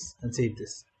this place and save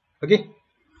this, okay,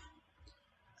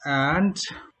 and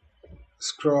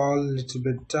scroll a little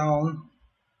bit down,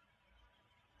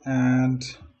 and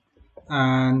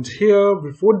here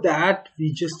before that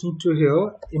we just need to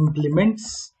here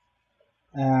implements,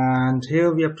 and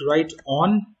here we have to write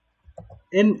on.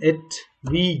 In it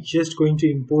we just going to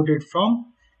import it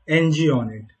from ng on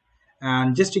it,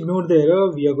 and just ignore the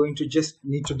error. We are going to just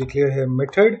need to declare here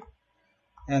method,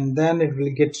 and then it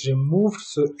will get removed.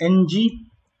 So ng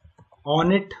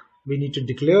on it we need to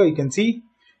declare. You can see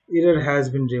error has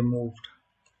been removed,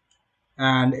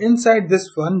 and inside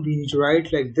this one we need to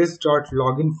write like this dot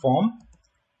login form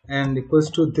and equals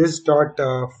to this dot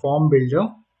form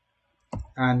builder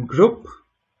and group,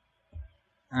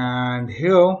 and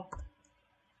here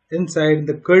inside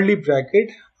the curly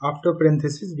bracket after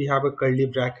parenthesis we have a curly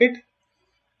bracket,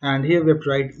 and here we have to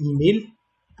write email.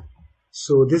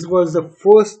 So this will be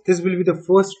the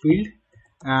first field,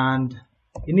 and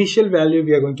initial value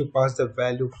we are going to pass the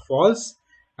value false,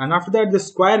 and after that the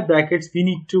square brackets we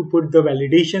need to put the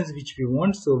validations which we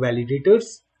want. So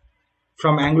validators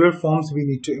from Angular forms we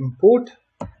need to import,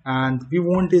 and we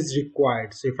want is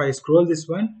required. So if I scroll this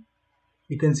one,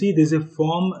 you can see there's a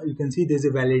form, you can see there's a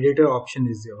validator option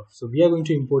is there, so we are going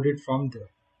to import it from there.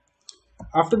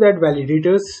 After that,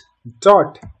 validators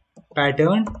dot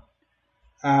pattern,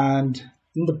 and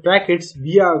in the brackets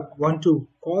we want to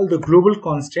call the global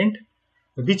constant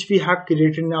which we have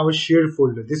created in our shared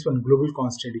folder. This one, global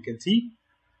constant, you can see,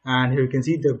 and here you can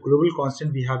see the global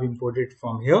constant we have imported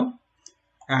from here,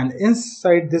 and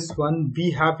inside this one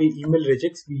we have a email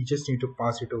regex. We just need to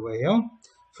pass it over here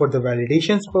for the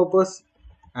validations purpose,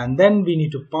 and then we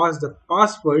need to pass the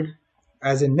password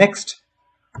as a next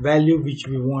value which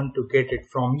we want to get it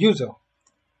from user.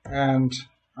 And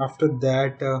after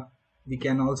that we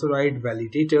can also write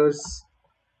validators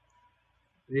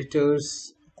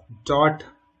dot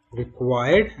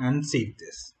required and save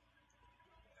this.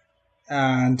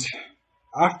 And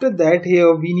after that,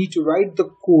 here we need to write the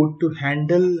code to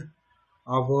handle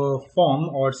our form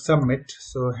or submit.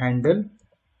 So handle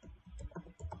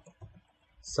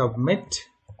submit,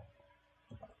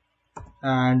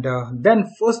 and then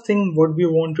first thing what we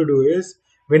want to do is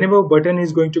whenever button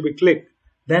is going to be clicked,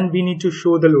 then we need to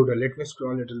show the loader. Let me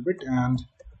scroll a little bit, and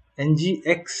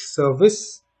ngx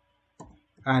service,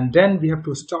 and then we have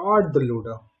to start the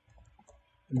loader.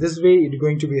 This way it's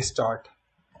going to be a start,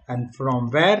 and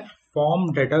from where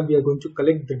form data we are going to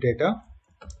collect the data.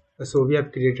 So we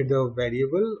have created the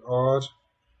variable, or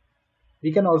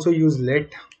we can also use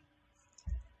let,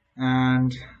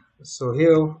 and so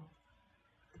here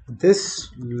this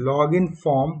login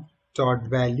form dot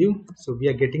value, so we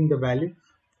are getting the value.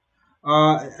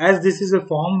 As this is a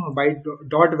form, by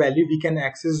dot value we can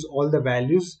access all the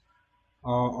values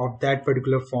of that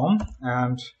particular form,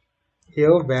 and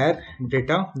here where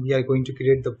data we are going to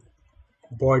create the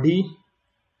body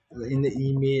in the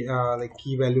email like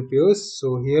key value pairs.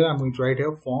 So here I'm going to write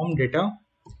here form data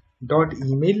dot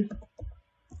email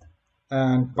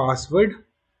and password,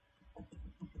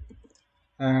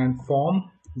 and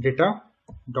form data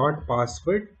dot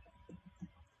password,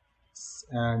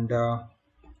 and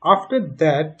after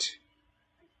that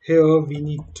here we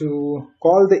need to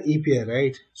call the API,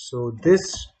 right? So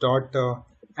this dot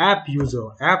app user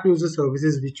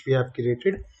services which we have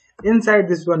created, inside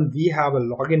this one we have a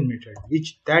login method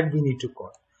that we need to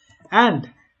call,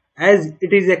 and as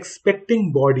it is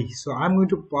expecting body, so I'm going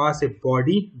to pass a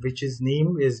body which is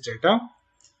name is data,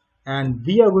 and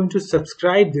we are going to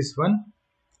subscribe this one,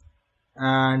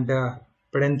 and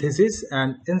parenthesis,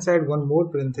 and inside one more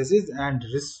parenthesis, and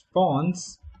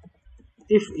response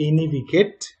if any we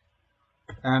get,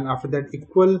 and after that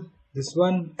equal this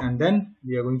one, and then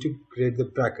we are going to create the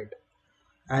bracket,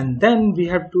 and then we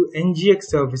have to ngx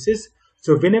services.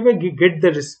 So whenever we get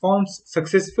the response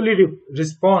successfully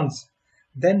response,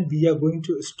 then we are going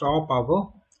to stop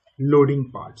our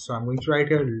loading part. So I'm going to write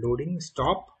here loading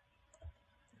stop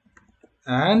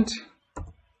and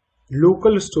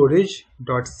local storage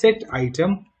dot set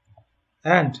item,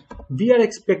 and we are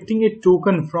expecting a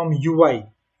token from UI.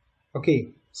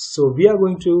 Okay, so we are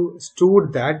going to store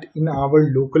that in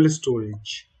our local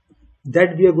storage.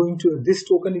 That we are going to, this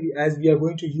token as we are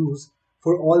going to use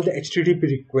for all the HTTP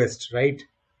requests, right?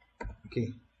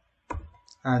 Okay,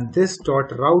 and this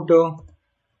dot router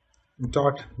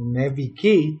dot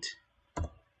navigate,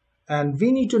 and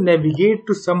we need to navigate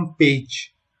to some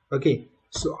page. Okay,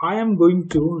 so I am going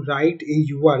to write a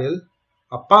URL,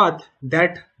 a path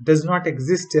that does not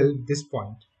exist till this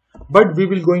point, but we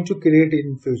will going to create it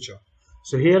in future.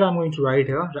 So here I'm going to write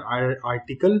here the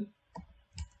article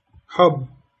hub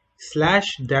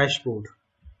 / dashboard,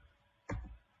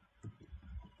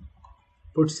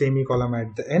 put semicolon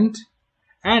at the end,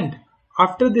 and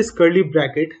after this curly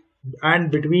bracket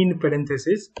and between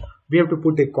parentheses we have to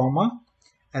put a comma,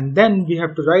 and then we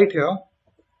have to write here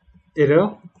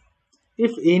error.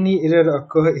 If any error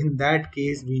occur, in that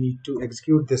case we need to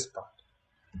execute this part,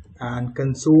 and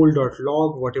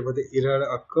console.log, whatever the error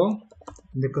occur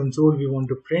in the console we want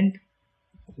to print,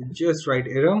 just write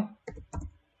error.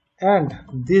 And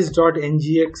this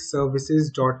 .ngx services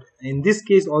dot, in this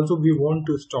case also we want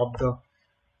to stop the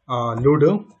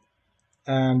loader,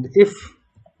 and if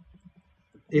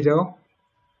error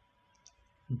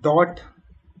dot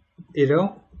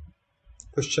error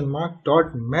question mark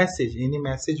dot message, any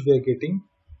message we are getting,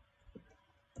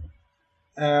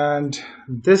 and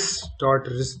this dot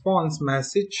response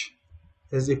message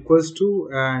is equals to,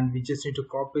 and we just need to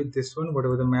copy this one,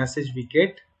 whatever the message we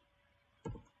get.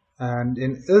 And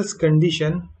in else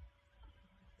condition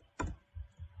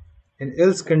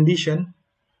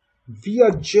we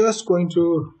are just going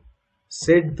to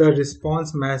set the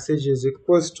response message is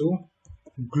equals to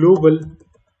global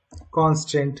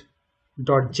constant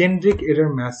dot generic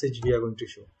error message we are going to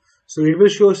show. So it will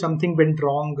show something went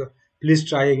wrong, please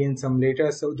try again some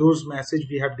later. So those message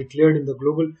we have declared in the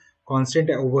global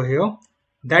constant over here,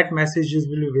 that messages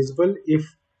will be visible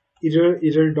if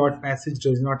error dot message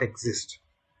does not exist.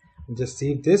 Just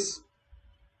save this,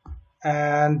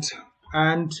 and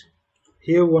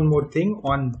here one more thing,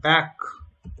 on back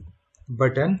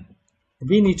button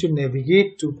we need to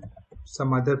navigate to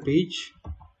some other page.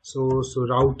 So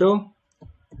router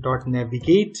dot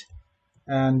navigate,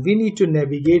 and we need to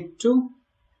navigate to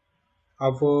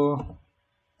our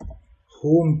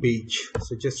home page.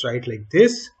 So just write like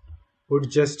this, put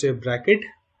just a bracket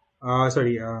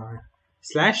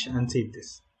slash, and save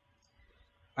this.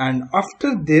 And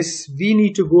after this we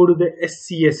need to go to the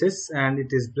SCSS, and it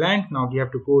is blank. Now we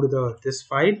have to go to this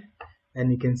file,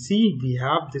 and you can see we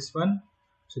have this one.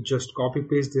 So just copy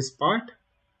paste this part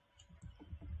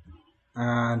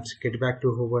and get back to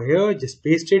over here, just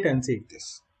paste it and save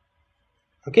this.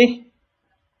 Okay,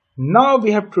 now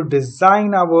we have to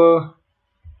design our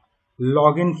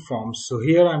login form. So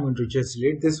here I'm going to just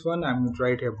delete this one. I'm going to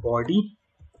write a body,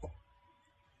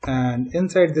 and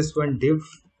inside this one div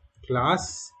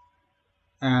class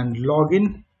and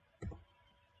login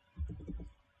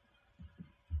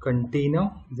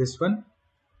container, this one,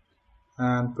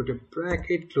 and put a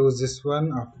bracket, close this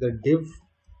one. After the div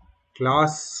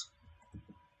class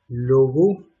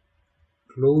logo,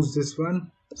 close this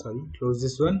one,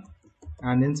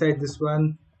 and inside this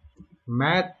one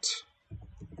mat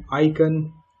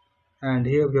icon, and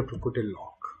here we have to put a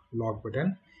log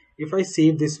button. If I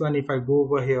save this one, if I go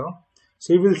over here,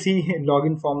 so you will see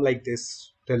login form like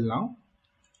this till now.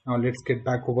 Now let's get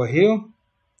back over here.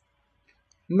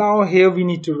 Now here we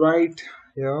need to write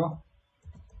here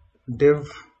div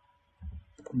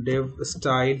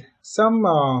style. Some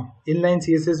inline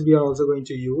CSS we are also going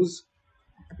to use.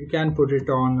 You can put it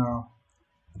on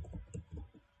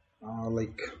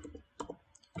like,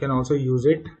 you can also use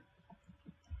it.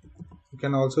 You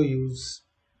can also use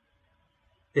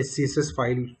SCSS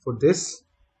file for this.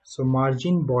 So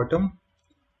margin bottom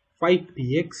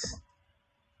 5px,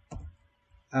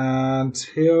 and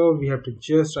here we have to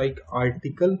just write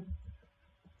article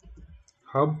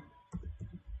hub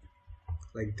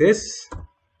like this,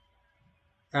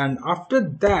 and after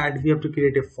that we have to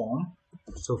create a form.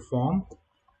 So form,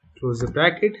 close the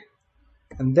bracket,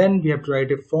 and then we have to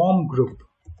write a form group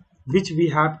which we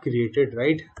have created,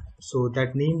 right? So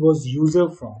that name was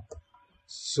user form.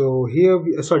 So here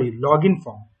we login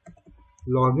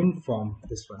form,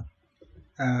 this one,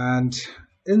 and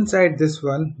inside this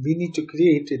one we need to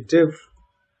create a div,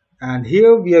 and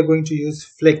here we are going to use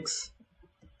flex.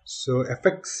 So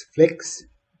fx flex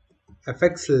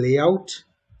fx layout,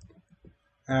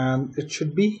 and it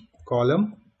should be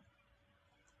column.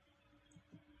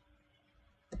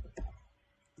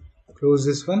 Close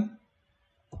this one,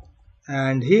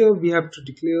 and here we have to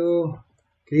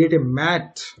create a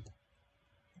mat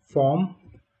form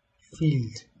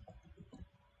field.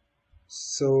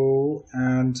 So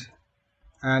and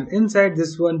inside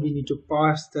this one we need to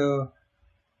pass the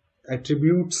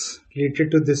attributes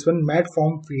related to this one mat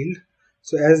form field.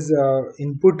 So as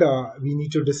input we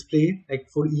need to display, like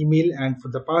for email, and for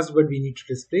the password we need to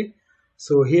display.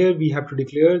 So here we have to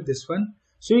declare this one.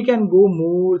 So you can go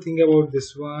more think about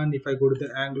this one. If I go to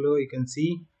the Angular, you can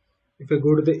see if I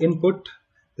go to the input,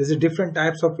 there's a different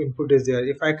types of input is there.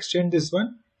 If I extend this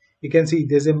one, you can see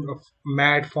there's a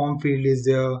mat form field is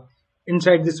there.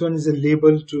 Inside this one is a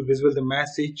label to visual the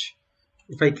message.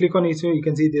 If I click on it, you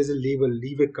can see there's a label,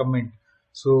 leave a comment.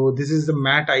 So this is the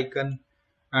mat icon,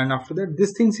 and after that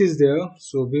this things is there.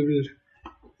 So we will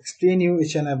explain you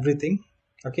each and everything.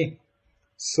 Okay,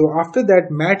 so after that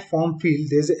mat form field,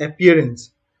 there's a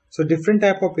appearance. So different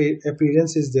type of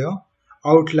appearance is there.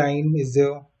 Outline is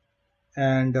there,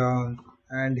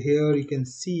 and here you can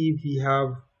see we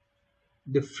have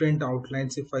different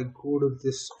outlines. If I go to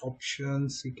this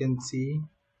options, you can see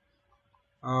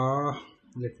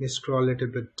let me scroll a little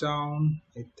bit down.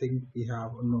 I think we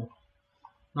have no,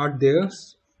 not there,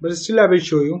 but still I will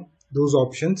show you those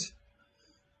options.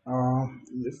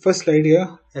 First slide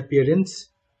here, appearance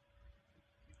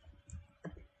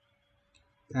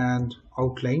and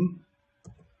outline,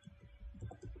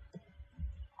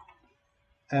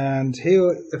 and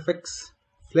here fx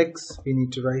flex we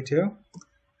need to write here,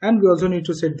 and we also need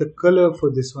to set the color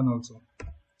for this one also,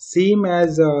 same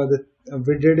as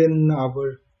we did in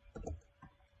our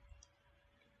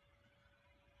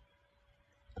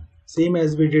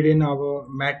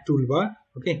mat toolbar.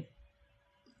 Okay,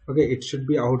 it should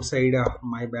be outside,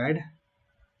 my bad,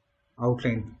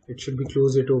 outline, it should be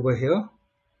close it over here.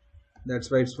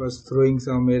 That's why it was throwing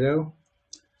some error.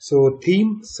 So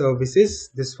theme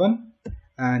services, this one,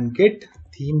 and get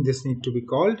theme, this need to be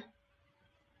called.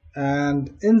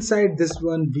 And inside this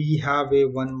one we have a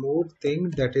one more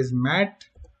thing, that is mat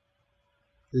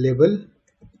label,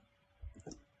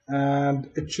 and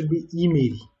it should be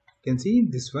email. You can see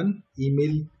this one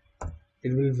email,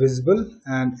 it will visible,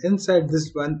 and inside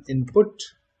this one input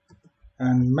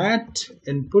and mat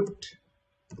input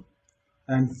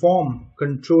and form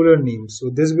controller name. So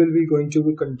this will be going to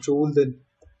be control the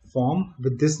form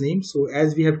with this name. So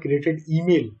as we have created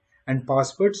email and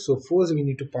password, so first we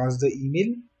need to pass the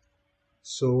email.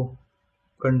 So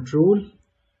control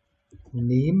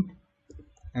name,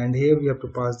 and here we have to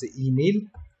pass the email,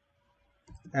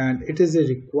 and it is a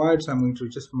required, so I'm going to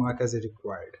just mark as a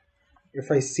required.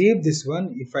 If I save this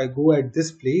one, if I go at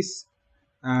this place,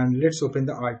 and let's open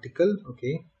the article.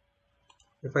 Okay,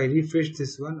 if I refresh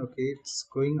this one, okay, it's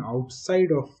going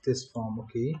outside of this form.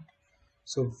 Okay,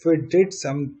 so we did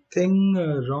something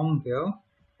wrong here.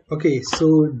 Okay,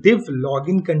 so div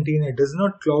login container does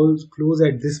not close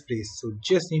at this place, so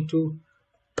just need to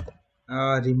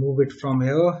remove it from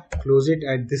here, close it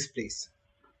at this place.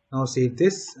 Now save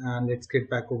this, and let's get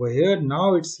back over here.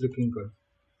 Now it's looking good.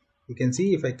 You can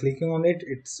see if I clicking on it,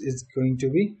 it's going to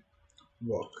be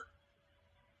work.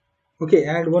 Okay,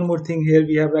 and one more thing, here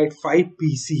we have write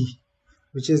 5pc,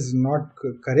 which is not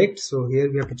correct. So here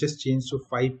we have to just change to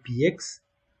 5px,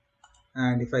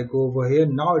 and if I go over here,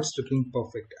 now it's looking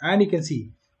perfect. And you can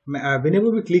see whenever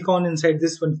we click on inside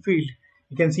this one field,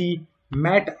 you can see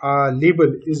mat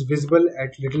label is visible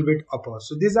at little bit upper.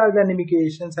 So these are the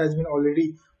animations has been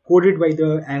already coded by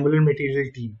the Angular material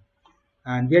team,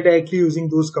 and we are directly using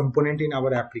those components in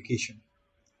our application.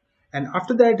 And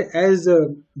after that, as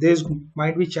there's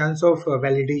might be chance of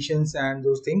validations and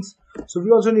those things, so we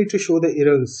also need to show the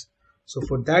errors. So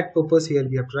for that purpose, here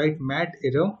we have to write mat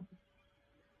error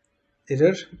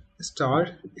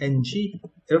star ng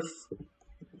if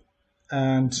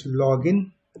and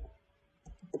login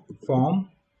form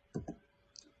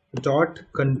dot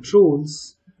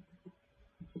controls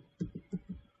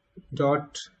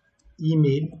dot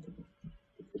email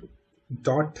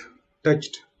dot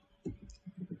touched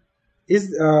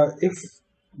is if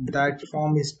that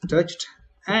form is touched,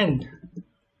 and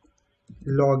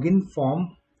login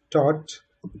form dot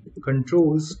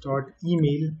controls dot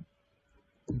email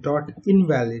dot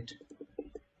invalid.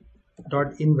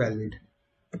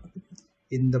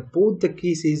 In the both the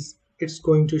cases, it's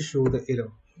going to show the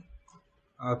error.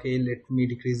 Okay, let me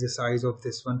decrease the size of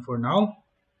this one for now.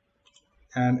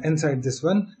 And inside this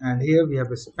one, and here we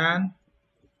have a span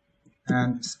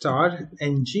and star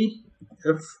ng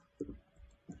if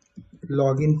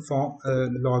login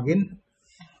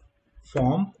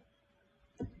form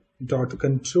dot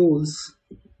controls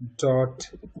dot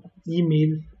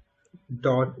email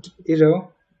dot error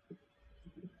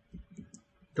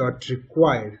dot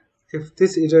required. If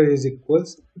this error is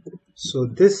equals, so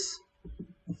this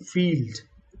field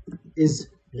is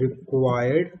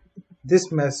required,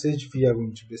 this message we are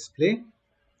going to display.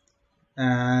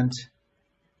 And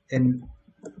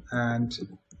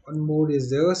one more is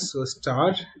there, so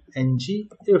star ng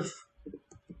if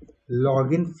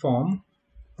login form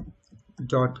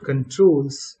dot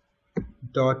controls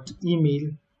dot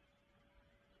emails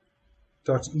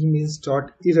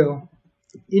dot error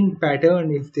in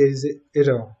pattern if there is an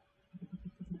error.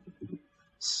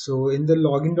 So in the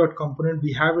login dot component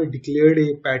we have declared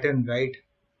a pattern, right?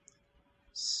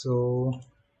 So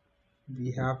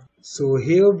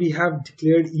here we have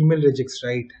declared email regex,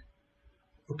 right?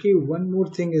 Okay, one more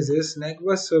thing is this,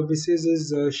 Snackbus services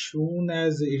is shown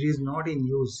as it is not in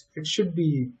use. It should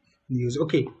be in use.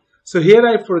 Okay, so here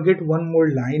I forget one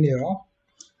more line here.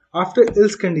 After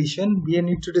else condition, we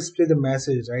need to display the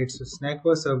message, right? So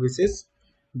Snackbar services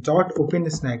dot open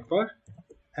snackbar,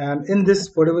 and in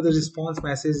this whatever the response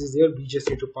message is there, we just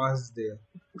need to pass there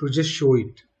to just show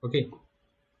it. Okay,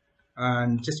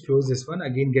 and just close this one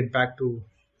again, get back to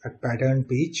a pattern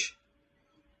page,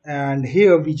 and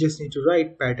here we just need to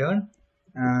write pattern,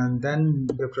 and then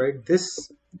we have to write this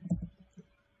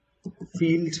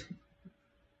field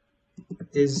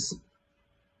is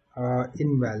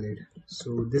invalid.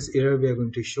 So this error we are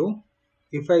going to show.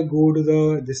 If I go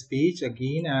to this page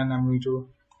again and I'm going to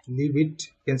leave it,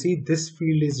 you can see this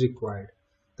field is required.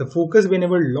 The focus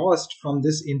whenever lost from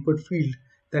this input field,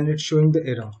 then it's showing the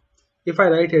error. If I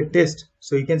write a test,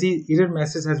 so you can see error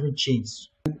message has been changed.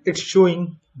 It's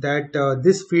showing that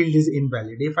this field is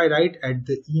invalid. If I write at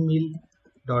the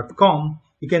email.com,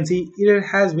 you can see error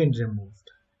has been removed.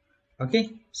 Okay,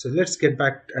 so let's get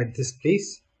back at this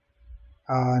place.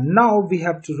 Now we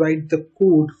have to write the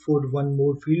code for one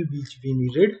more field which we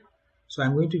needed. So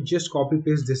I'm going to just copy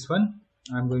paste this one.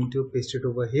 I'm going to paste it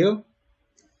over here,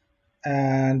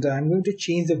 and I'm going to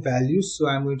change the values. So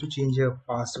I'm going to change a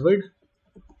password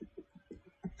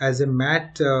as a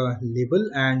mat label,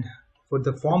 and for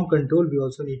the form control we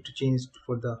also need to change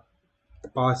for the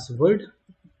password,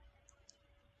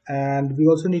 and we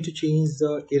also need to change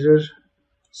the error.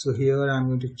 So here I'm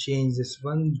going to change this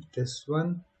one,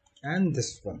 and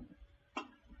this one.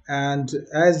 And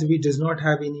as we does not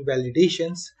have any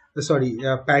validations,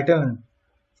 pattern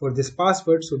for this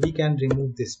password, so we can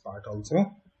remove this part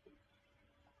also.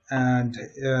 And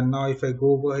now if I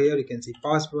go over here, you can see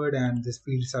password and these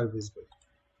fields are visible.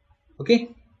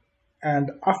 Okay,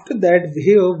 and after that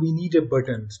here we need a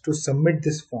button to submit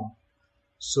this form.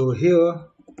 So here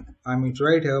I'm going to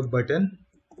write here button,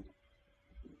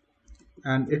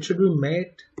 and it should be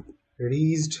met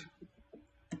raised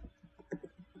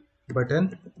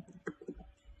button,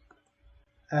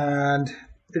 and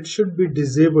it should be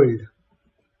disabled.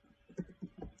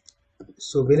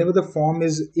 So whenever the form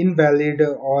is invalid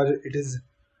or it is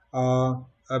a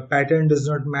pattern does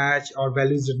not match or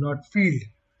values did not filled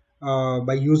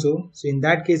by user, so in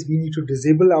that case we need to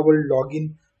disable our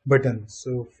login button.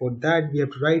 So for that we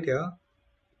have to write here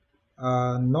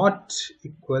not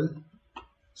equal,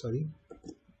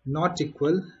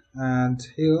 and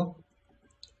here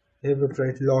we have to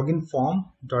write login form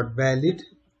dot valid,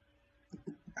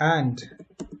 and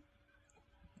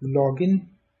login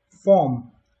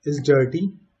form is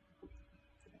dirty,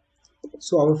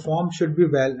 so our form should be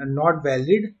not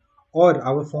valid, or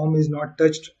our form is not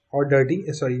touched or dirty.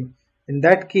 In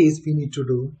that case we need to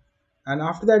do. And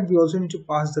after that we also need to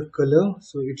pass the color,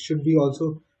 so it should be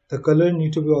also, the color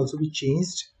need to be also be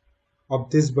changed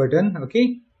of this button.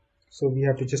 Okay, so we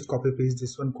have to just copy paste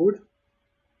this one code,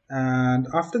 and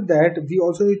after that we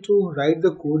also need to write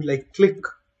the code like click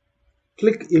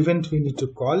event we need to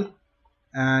call,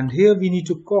 and here we need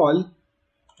to call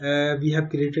we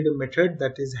have created a method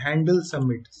that is handle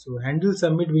submit. So handle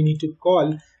submit we need to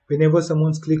call whenever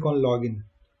someone's click on login,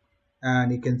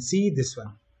 and you can see this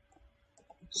one.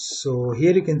 So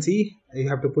here you can see you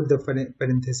have to put the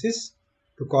parenthesis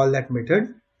to call that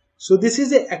method. So this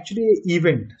is actually an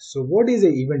event. So what is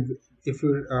an event if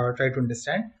you try to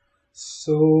understand?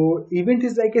 So event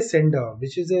is like a sender,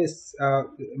 which is a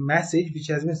message which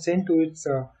has been sent to its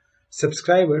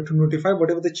subscriber to notify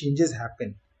whatever the changes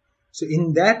happen. So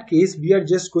in that case we are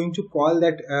just going to call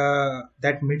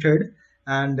that method,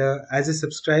 and as a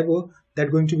subscriber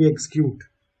that going to be execute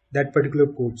that particular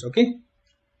codes. Okay,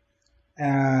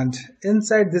 and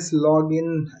inside this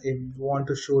login, if you want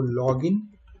to show login,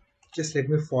 just let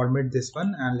me format this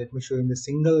one and let me show in the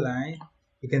single line.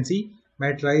 You can see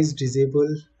matrize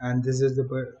disable, and this is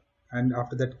the and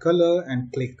after that color,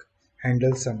 and click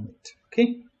handle submit.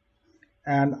 Okay,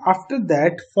 and after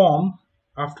that form,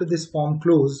 after this form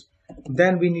close,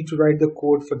 then we need to write the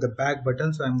code for the back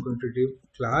button. So I'm going to do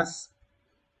class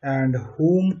and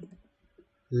home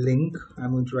link.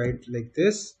 I'm going to write like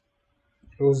this,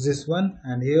 close this one,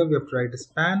 and here we have to write a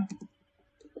span,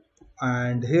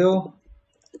 and here we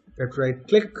have to write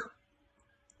click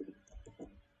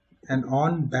and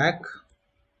on back,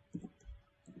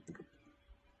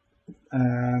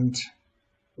 and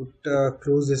put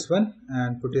close this one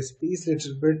and put a space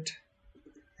little bit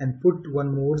and put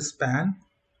one more span,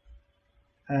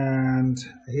 and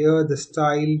here the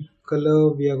style color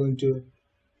we are going to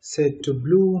set to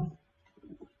blue,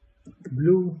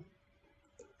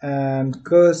 and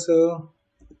cursor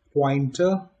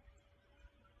pointer,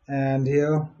 and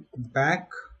here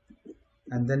back,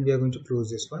 and then we are going to close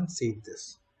this one, save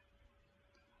this,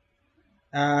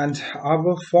 and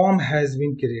our form has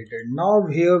been created. Now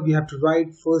here we have to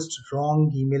write first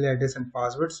wrong email address and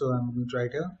password. So I'm going to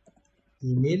write a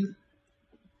email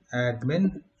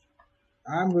admin.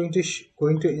 I'm going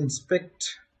to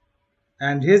inspect,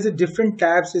 and here's the different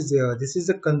tabs is there. This is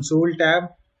the console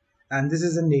tab and this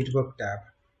is a network tab.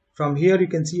 From here you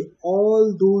can see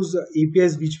all those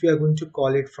APIs which we are going to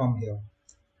call it from here.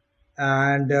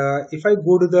 And if I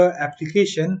go to the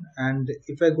application and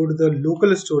if I go to the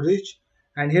local storage,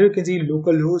 and here you can see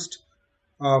localhost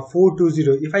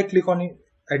 420. If I click on it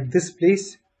at this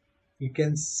place, you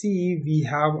can see we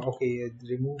have, okay,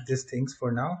 remove these things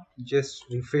for now, just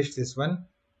refresh this one,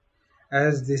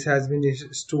 as this has been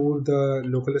stored the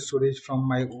local storage from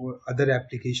my other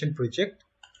application project.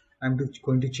 I'm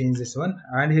going to change this one,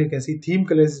 and here you can see theme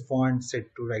color is font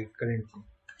set to right currently.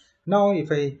 Now if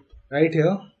I write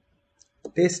here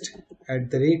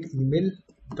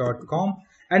test@email.com,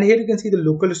 and here you can see the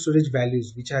local storage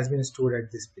values which has been stored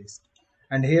at this place,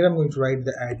 and here I'm going to write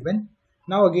the admin.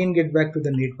 Now again get back to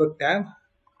the network tab,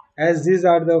 as these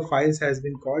are the files has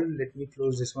been called. Let me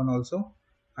close this one also,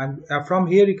 and from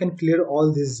here you can clear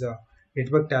all these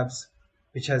network tabs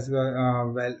which has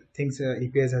well things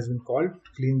APIs has been called.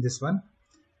 Clean this one,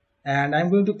 and I'm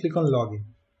going to click on login.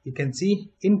 You can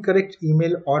see incorrect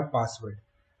email or password,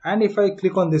 and if I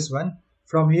click on this one,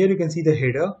 from here you can see the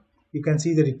header, you can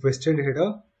see the requested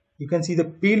header, you can see the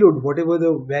payload, whatever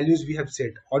the values we have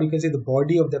set, or you can see the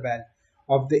body of the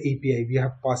of the API we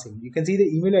have passing. You can see the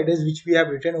email address which we have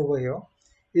written over here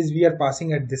is we are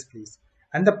passing at this place,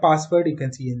 and the password you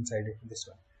can see inside it, this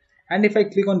one. And if I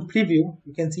click on preview,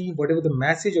 you can see whatever the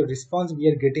message or response we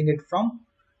are getting it from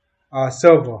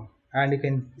server, and you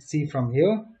can see from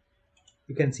here,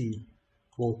 you can see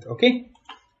both. Okay,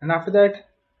 and after that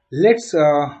let's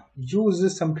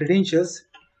use some credentials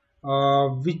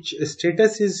which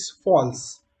status is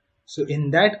false. So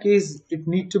in that case it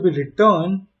need to be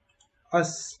return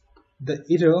us the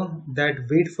error that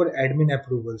wait for admin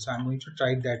approval. So I'm going to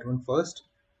try that one first.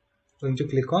 Going to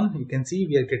click on, you can see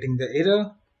we are getting the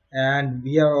error, and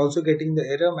we are also getting the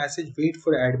error message wait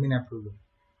for admin approval.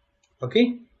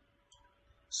 Okay,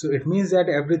 so it means that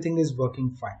everything is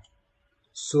working fine.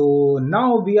 So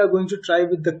now we are going to try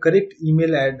with the correct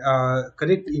email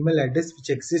address which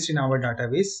exists in our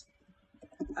database,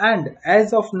 and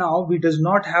as of now we does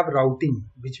not have routing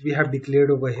which we have declared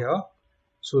over here.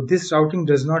 So this routing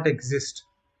does not exist,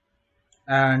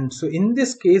 and so in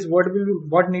this case what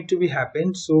need to be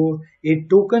happen, so a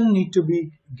token need to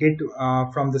be get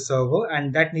from the server,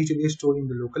 and that need to be stored in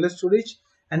the local storage,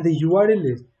 and the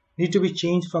URL need to be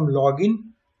changed from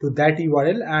login to that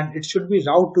URL, and it should be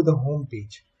route to the home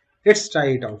page. Let's try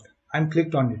it out. I'm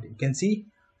clicked on it. You can see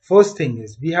first thing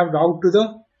is we have route to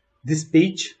the this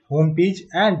page, home page,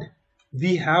 and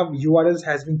we have URLs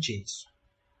has been changed.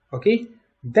 Okay,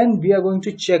 then we are going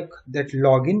to check that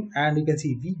login, and you can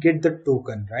see we get the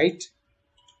token, right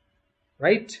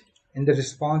in the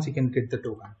response you can get the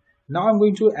token. Now I'm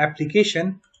going to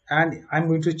application, and I'm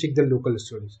going to check the local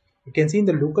storage. You can see in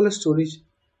the local storage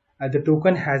the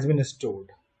token has been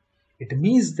stored. It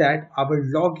means that our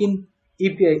login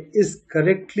API is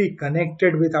correctly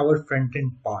connected with our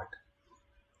front-end part.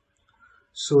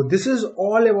 So this is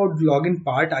all about login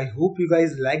part. I hope you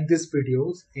guys like this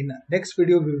videos. In next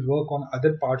video we will work on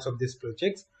other parts of this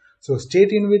project. So stay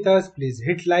tuned with us. Please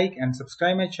hit like and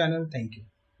subscribe my channel. Thank you.